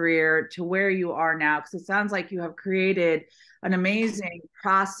your career to where you are now, because it sounds like you have created an amazing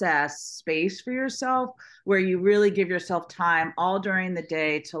process space for yourself where you really give yourself time all during the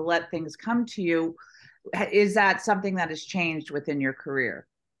day to let things come to you. Is that something that has changed within your career?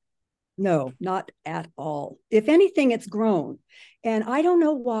 No, not at all. If anything, it's grown. And I don't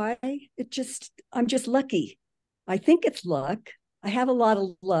know why. I'm just lucky. I think it's luck. I have a lot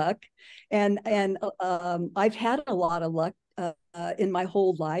of luck, and I've had a lot of luck in my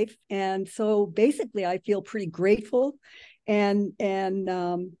whole life, and so basically, I feel pretty grateful, and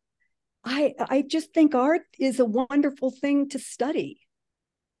I just think art is a wonderful thing to study.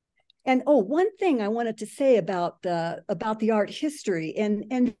 And one thing I wanted to say about the art history,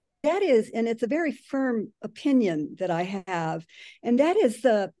 and that is, and it's a very firm opinion that I have, and that is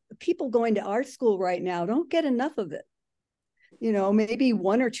people going to art school right now don't get enough of it. You know, maybe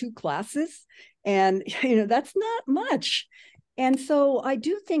 1 or 2 classes, and you know, that's not much. And so I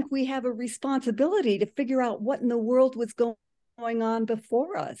do think we have a responsibility to figure out what in the world was going on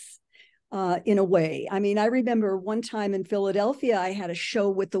before us, in a way. I mean, I remember one time in Philadelphia, I had a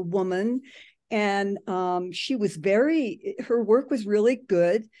show with a woman, and she was her work was really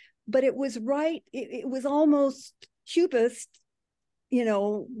good, but it was it was almost Cubist, you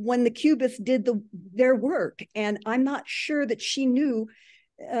know, when the Cubists did their work. And I'm not sure that she knew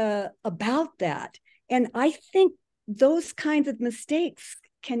about that. And I think those kinds of mistakes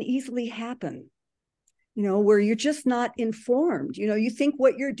can easily happen. where you're just not informed. You think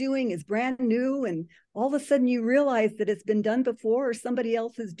what you're doing is brand new, and all of a sudden you realize that it's been done before or somebody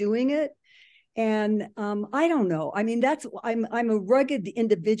else is doing it. And I don't know. I mean, I'm a rugged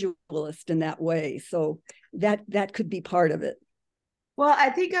individualist in that way. So that could be part of it. Well, I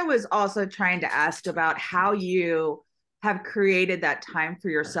think I was also trying to ask about how you have created that time for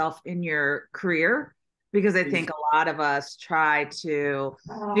yourself in your career, because I think a lot of us try to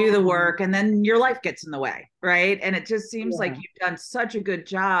do the work and then your life gets in the way, right? And it just seems like you've done such a good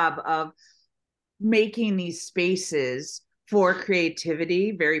job of making these spaces for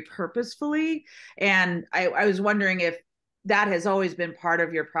creativity very purposefully. And I was wondering if that has always been part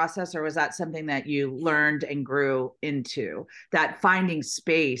of your process, or was that something that you learned and grew into, that finding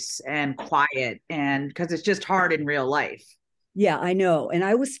space and quiet, and because it's just hard in real life. Yeah, I know. And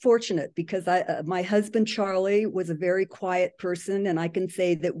I was fortunate because my husband, Charlie, was a very quiet person. And I can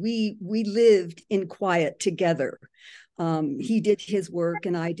say that we lived in quiet together. He did his work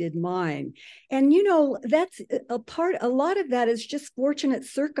and I did mine. And, that's a lot of that is just fortunate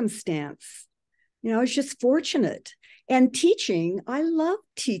circumstance. It's just fortunate. And teaching, I love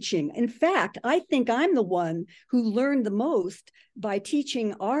teaching. In fact, I think I'm the one who learned the most by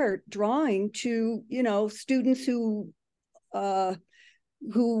teaching art, drawing to, students who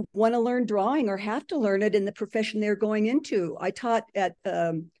want to learn drawing or have to learn it in the profession they're going into. I taught at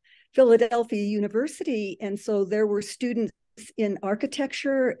Philadelphia University, and so there were students in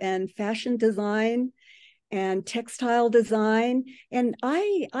architecture and fashion design and textile design, and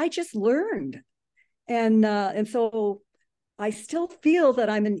I just learned, and so I still feel that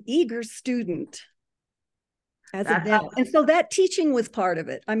I'm an eager student as of now. And so that teaching was part of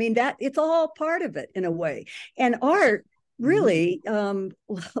it. I mean, that it's all part of it in a way. And art, really,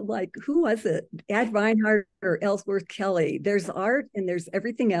 like, who was it? Ad Reinhardt or Ellsworth Kelly? There's art and there's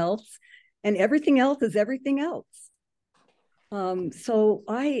everything else, and everything else is everything else. So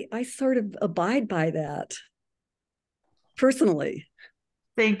I sort of abide by that personally.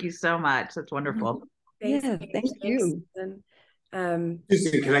 Thank you so much. That's wonderful. Thanks. Yeah, thank you.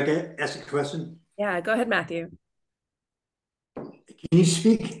 Susan, can I ask a question? Yeah, go ahead, Matthew. Can you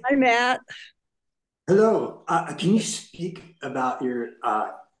speak? Hi, Matt. Hello. Can you speak about your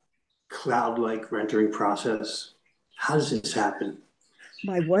cloud-like rendering process? How does this happen?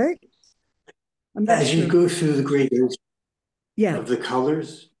 My what? As you go through the gradation of the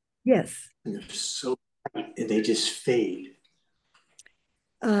colors. Yes. And they're so bright and they just fade.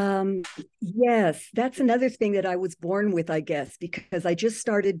 Yes, that's another thing that I was born with, I guess, because I just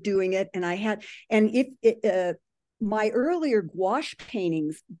started doing it, and my earlier gouache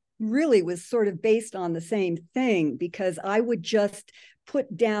paintings really was sort of based on the same thing, because I would just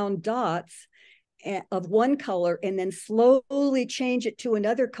put down dots of one color and then slowly change it to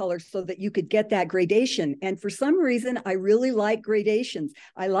another color so that you could get that gradation. And for some reason, I really like gradations.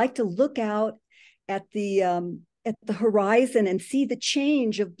 I like to look out at the horizon and see the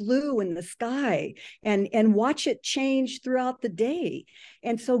change of blue in the sky and watch it change throughout the day.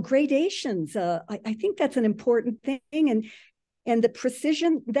 And so gradations, I think that's an important thing. And the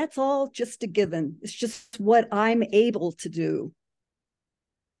precision, that's all just a given. It's just what I'm able to do.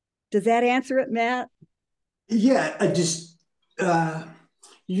 Does that answer it, Matt? Yeah, I just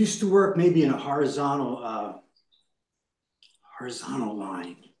used to work maybe in a horizontal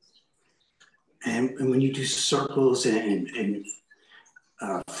line. And when you do circles and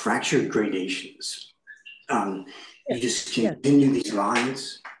fractured gradations, you just continue these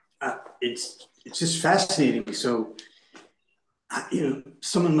lines. It's just fascinating. So,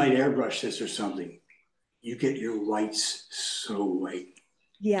 someone might airbrush this or something. You get your whites so white.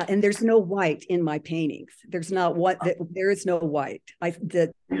 Yeah, and there's no white in my paintings. There's not what there is no white.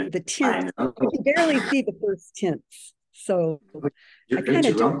 The tint, you can barely see the first tints. So I kind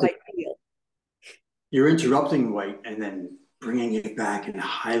of do what I feel. You're interrupting white and then bringing it back and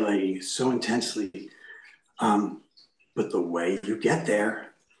highlighting it so intensely. But the way you get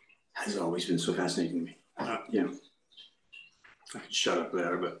there has always been so fascinating to me. I can shut up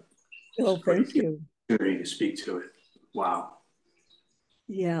there, but thank you. To speak to it. Wow.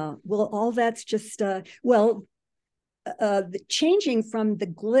 Yeah, well, all that's just, the changing from the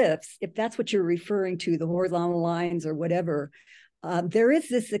glyphs, if that's what you're referring to, the horizontal lines or whatever, there is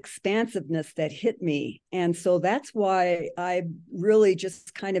this expansiveness that hit me. And so that's why I'm really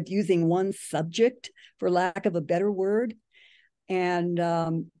just kind of using one subject, for lack of a better word. And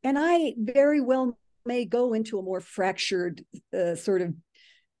I very well may go into a more fractured sort of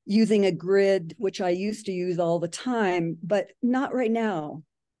using a grid, which I used to use all the time, but not right now.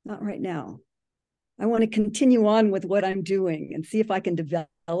 Not right now. I want to continue on with what I'm doing and see if I can develop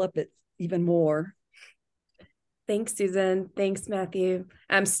it even more. Thanks, Susan. Thanks, Matthew.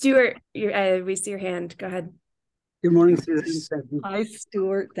 Stuart, we see your hand. Go ahead. Good morning, Susan. Thank you. Hi,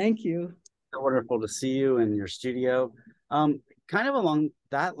 Stuart. Thank you. So wonderful to see you in your studio. Kind of along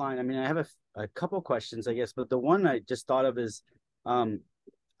that line, I mean, I have a couple questions, I guess, but the one I just thought of is,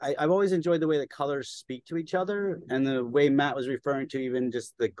 I've always enjoyed the way the colors speak to each other, and the way Matt was referring to even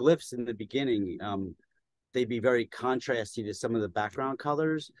just the glyphs in the beginning. They'd be very contrasty to some of the background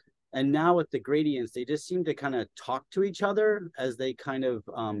colors. And now with the gradients, they just seem to kind of talk to each other as they kind of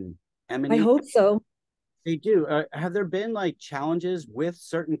emanate. I hope so. They do. Have there been like challenges with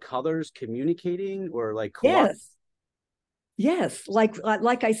certain colors communicating or like? Yes. Like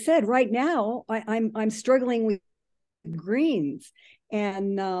I said, right now I'm struggling with greens,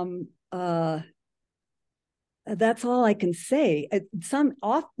 and that's all I can say.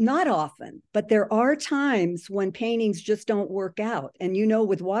 Not often, but there are times when paintings just don't work out. And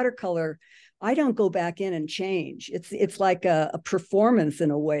with watercolor, I don't go back in and change. It's like a performance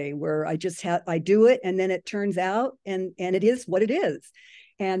in a way, where I do it, and then it turns out, and it is what it is.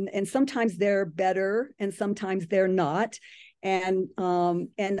 And sometimes they're better, and sometimes they're not. And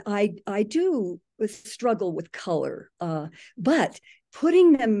I do struggle with color, but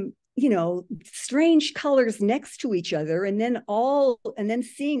putting them, strange colors next to each other, and then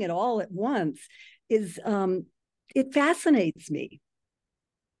seeing it all at once is, it fascinates me.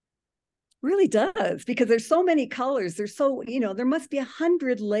 Really does, because there's so many colors. There's there must be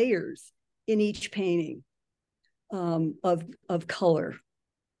 100 layers in each painting of color.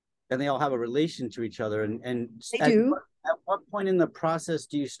 And they all have a relation to each other. And they do. At what point in the process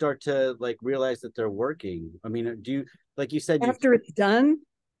do you start to like realize that they're working? I mean, do you, like you said, after it's done?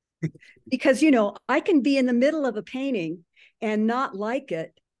 Because I can be in the middle of a painting and not like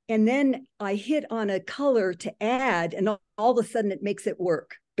it, and then I hit on a color to add, and all of a sudden it makes it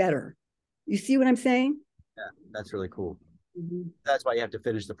work better. You see what I'm saying? Yeah, that's really cool. Mm-hmm. That's why you have to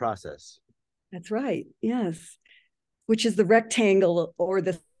finish the process. That's right. Yes. Which is the rectangle or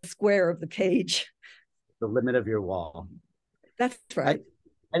the square of the page. The limit of your wall. That's right.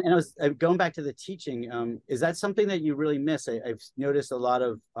 And I was going back to the teaching. Is that something that you really miss? I've noticed a lot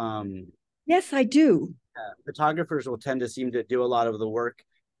of. Yes, I do. Photographers will tend to seem to do a lot of the work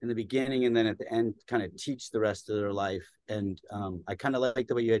in the beginning, and then at the end kind of teach the rest of their life. And I kind of like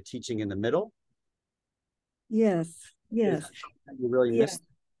the way you had teaching in the middle. Yes. You really missed.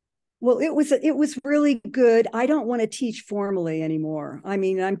 Well, it was really good. I don't want to teach formally anymore. I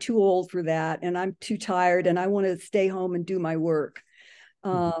mean, I'm too old for that, and I'm too tired, and I want to stay home and do my work.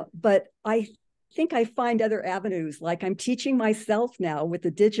 But I think I find other avenues. Like I'm teaching myself now with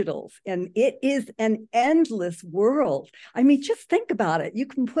the digitals, and it is an endless world. I mean, just think about it. You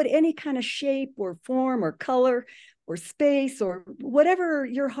can put any kind of shape or form or color or space or whatever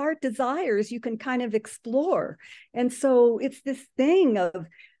your heart desires, you can kind of explore. And so it's this thing of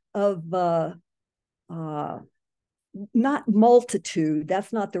not multitude,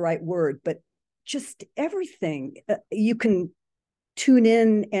 that's not the right word, but just everything you can tune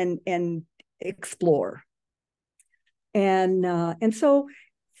in and explore. And so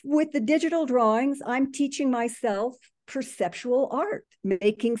with the digital drawings, I'm teaching myself perceptual art,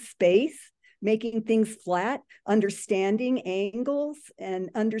 making space, making things flat, understanding angles, and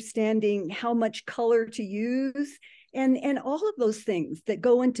understanding how much color to use, and all of those things that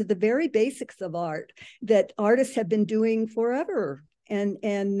go into the very basics of art that artists have been doing forever. And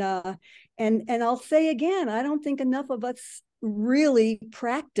I'll say again, I don't think enough of us really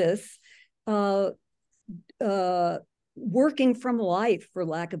practice working from life, for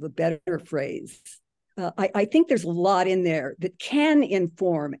lack of a better phrase. I think there's a lot in there that can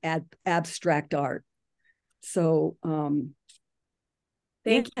inform abstract art. So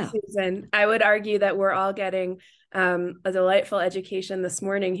thank you, Susan. I would argue that we're all getting a delightful education this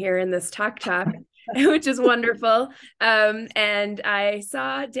morning here in this talk, which is wonderful. And I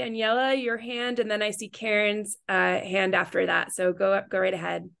saw Daniela, your hand, and then I see Karen's hand after that. So go right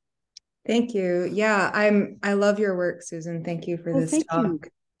ahead. Thank you. Yeah, I love your work, Susan. Thank you for this talk. You.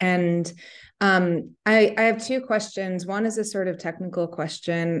 And I have two questions. One is a sort of technical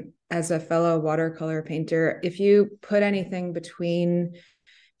question. As a fellow watercolor painter, if you put anything between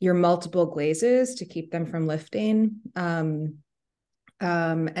your multiple glazes to keep them from lifting, and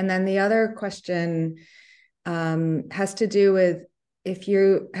then the other question has to do with if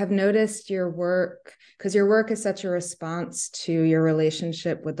you have noticed your work, because your work is such a response to your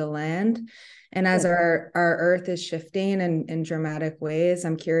relationship with the land. And as our earth is shifting in dramatic ways,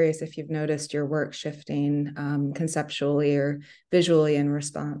 I'm curious if you've noticed your work shifting conceptually or visually in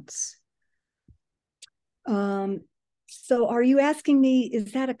response. So are you asking me,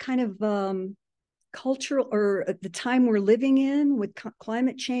 is that a kind of cultural or the time we're living in with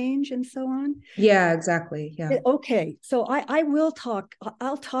climate change and so on? Yeah, exactly. Yeah. Okay. So I will talk,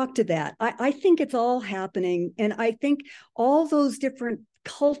 I'll talk to that. I think it's all happening. And I think all those different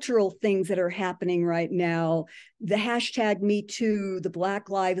cultural things that are happening right now, the hashtag Me Too, the Black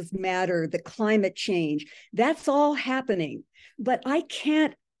Lives Matter, the climate change, that's all happening. But I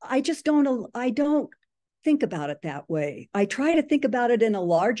don't think about it that way. I try to think about it in a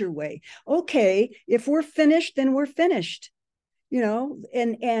larger way. Okay, if we're finished, then we're finished,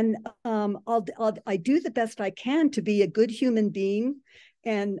 and I do the best I can to be a good human being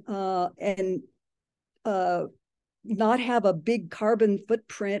and not have a big carbon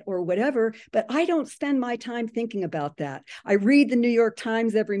footprint or whatever, but I don't spend my time thinking about that. I read the New York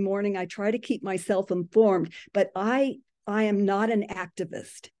Times every morning. I try to keep myself informed, but I am not an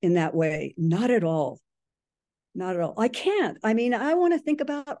activist in that way. Not at all. Not at all. I can't. I mean, I want to think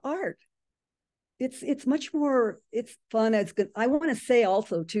about art. It's much more, it's fun. It's good. I want to say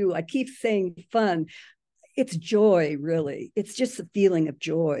also too, I keep saying fun. It's joy, really. It's just a feeling of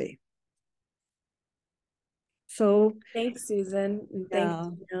joy. So thanks, Susan. And thanks,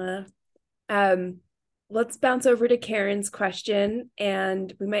 Jamila. Let's bounce over to Karen's question,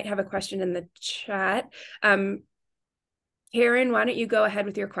 and we might have a question in the chat. Karen, why don't you go ahead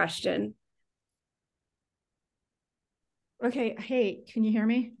with your question? Okay. Hey, can you hear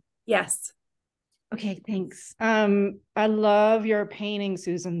me? Yes. Okay, thanks. I love your paintings,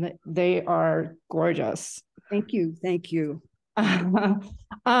 Susan. They are gorgeous. Thank you. Thank you.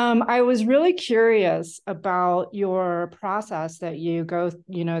 I was really curious about your process that you go,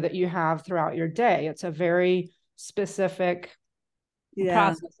 that you have throughout your day. It's a very specific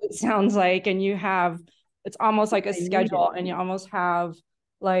process, it sounds like, and it's almost like a schedule, and you almost have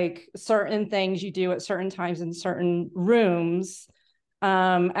like certain things you do at certain times in certain rooms.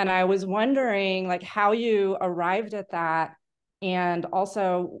 And I was wondering like how you arrived at that, and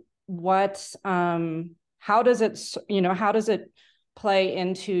also how does it play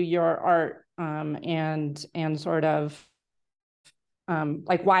into your art, and sort of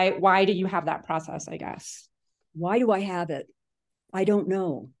like why do you have that process, I guess? Why do I have it? I don't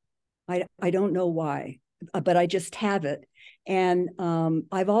know. I don't know why, but I just have it. And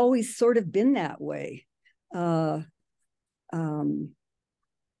I've always sort of been that way.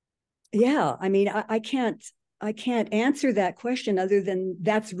 Yeah, I mean, I can't answer that question other than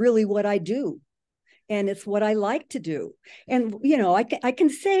that's really what I do. And it's what I like to do. And, I can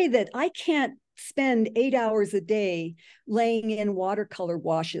say that I can't spend 8 hours a day laying in watercolor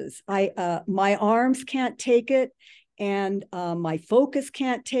washes. My arms can't take it, and my focus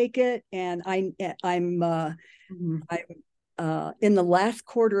can't take it. And I'm in the last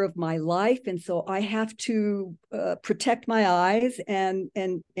quarter of my life, and so I have to protect my eyes and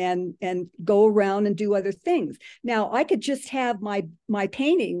go around and do other things. Now, I could just have my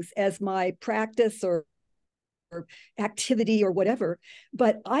paintings as my practice or activity or whatever,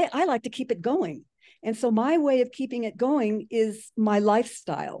 but I like to keep it going, and so my way of keeping it going is my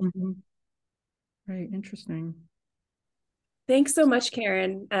lifestyle. Mm-hmm. Right, interesting. Thanks so much,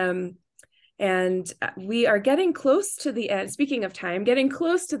 Karen. And we are getting close to the end. Speaking of time, getting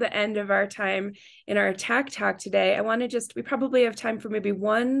close to the end of our time in our TAAC talk today. I want to we probably have time for maybe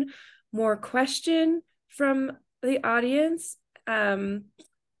one more question from the audience. Does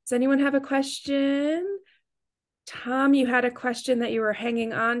anyone have a question? Tom, you had a question that you were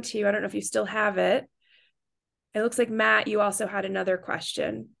hanging on to. I don't know if you still have it. It looks like Matt, you also had another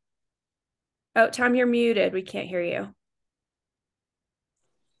question. Oh, Tom, you're muted. We can't hear you.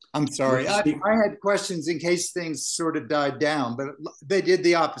 I'm sorry. I had questions in case things sort of died down, but they did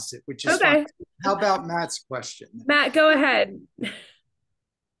the opposite, which is okay. Fine. How about Matt's question? Matt, go ahead.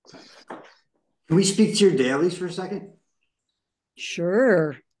 Can we speak to your dailies for a second?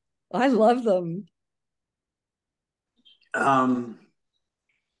 Sure. I love them.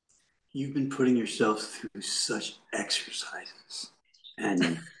 You've been putting yourself through such exercises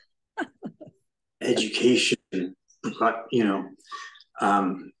and education,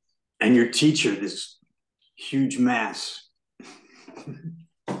 and your teacher, this huge mass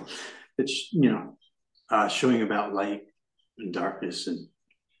that's, showing about light and darkness and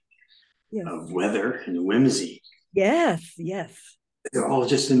weather and whimsy. Yes, yes. They're all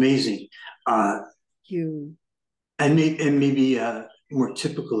just amazing. You. And maybe more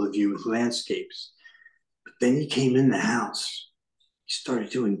typical of you with landscapes. But then you came in the house, you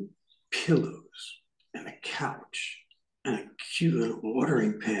started doing pillows and a couch and a cute little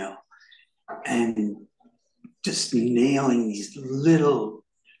watering pail, and just nailing these little,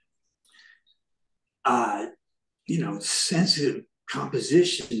 sensitive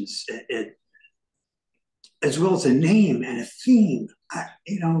compositions as well as a name and a theme. I've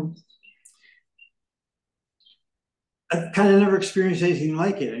kind of never experienced anything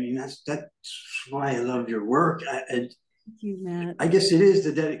like it. I mean, that's why I love your work. Thank you, Matt. I guess it is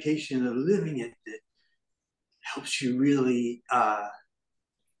the dedication of living it that helps you really I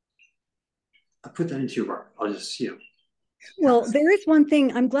put that into your work. I'll just, Well, there is one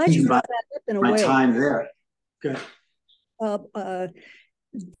thing. I'm glad you brought that up in a way. My time there. Good.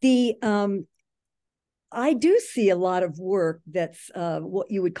 I do see a lot of work that's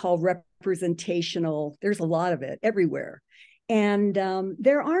what you would call representational. There's a lot of it everywhere. And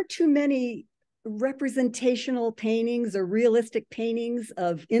there aren't too many representational paintings or realistic paintings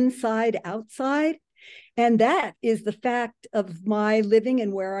of inside, outside. And that is the fact of my living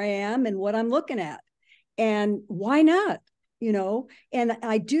and where I am and what I'm looking at. And why not? And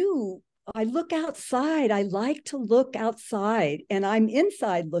I look outside. I like to look outside, and I'm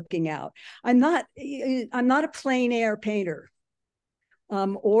inside looking out. I'm not a plein air painter,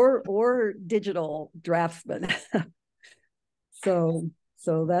 or digital draftsman. So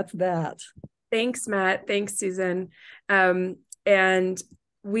that's that. Thanks, Matt. Thanks, Susan. And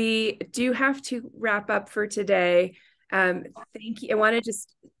we do have to wrap up for today. Thank you. I want to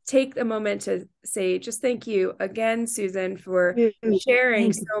just take a moment to say just thank you again, Susan, for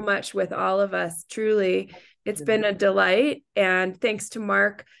sharing so much with all of us. Truly, it's been a delight. And thanks to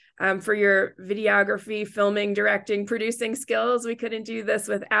Mark for your videography, filming, directing, producing skills. We couldn't do this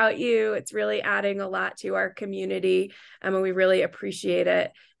without you. It's really adding a lot to our community, and we really appreciate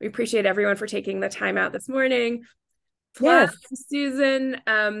it. We appreciate everyone for taking the time out this morning. Plus, yes. Susan,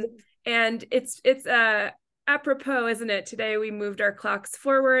 and it's apropos, isn't it? Today we moved our clocks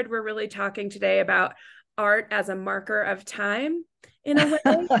forward. We're really talking today about art as a marker of time in a way.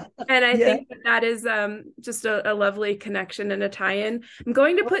 And I think that is just a lovely connection and a tie-in. I'm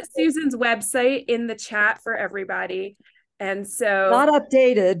going to put Susan's website in the chat for everybody. And so not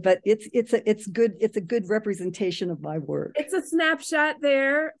updated, but it's good. It's a good representation of my work. It's a snapshot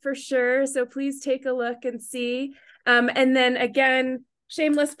there for sure. So please take a look and see. And then again,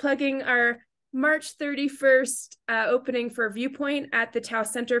 shameless plugging our March 31st opening for Viewpoint at the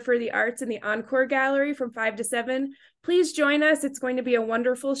Taos Center for the Arts in the Encore Gallery from 5 to 7. Please join us. It's going to be a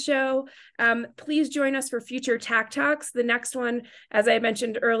wonderful show. Please join us for future TAAC Talks. The next one, as I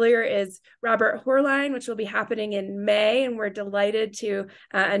mentioned earlier, is Robert Horline, which will be happening in May, and we're delighted to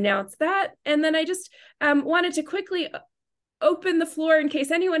announce that. And then I just wanted to quickly open the floor in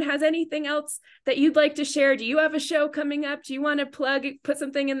case anyone has anything else that you'd like to share. Do you have a show coming up? Do you want to plug, put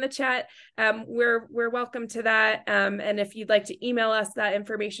something in the chat? We're welcome to that. And if you'd like to email us that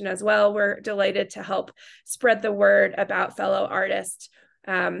information as well, we're delighted to help spread the word about fellow artists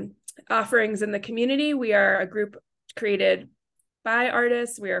offerings in the community. We are a group created by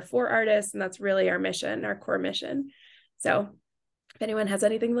artists. We are for artists, and that's really our mission, our core mission. So if anyone has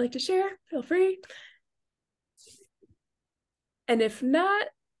anything they'd like to share, feel free. And if not,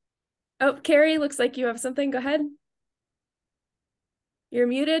 oh, Carrie, looks like you have something. Go ahead. You're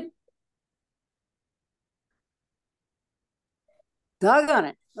muted. Doggone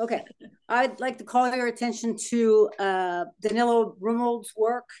it. Okay. I'd like to call your attention to Danilo Rumold's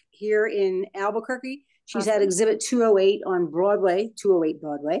work here in Albuquerque. She's at Exhibit 208 on Broadway, 208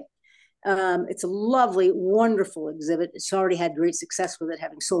 Broadway. It's a lovely, wonderful exhibit. It's already had great success with it,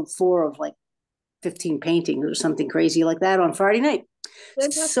 having sold 4 of like 15 paintings or something crazy like that on Friday night.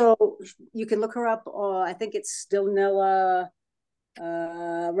 So you can look her up. I think it's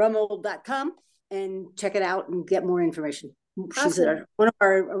DanilaRumold.com and check it out and get more information. She's one of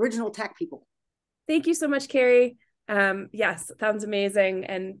our original TAAC people. Thank you so much, Carrie. Yes, sounds amazing.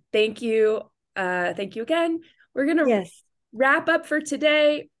 And thank you. Thank you again. We're going to wrap up for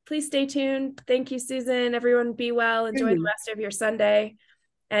today. Please stay tuned. Thank you, Susan. Everyone be well. Enjoy the rest of your Sunday.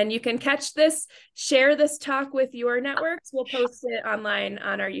 And you can catch this, share this talk with your networks. We'll post it online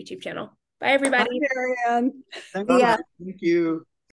on our YouTube channel. Bye, everybody. Bye, Marianne. Thank you.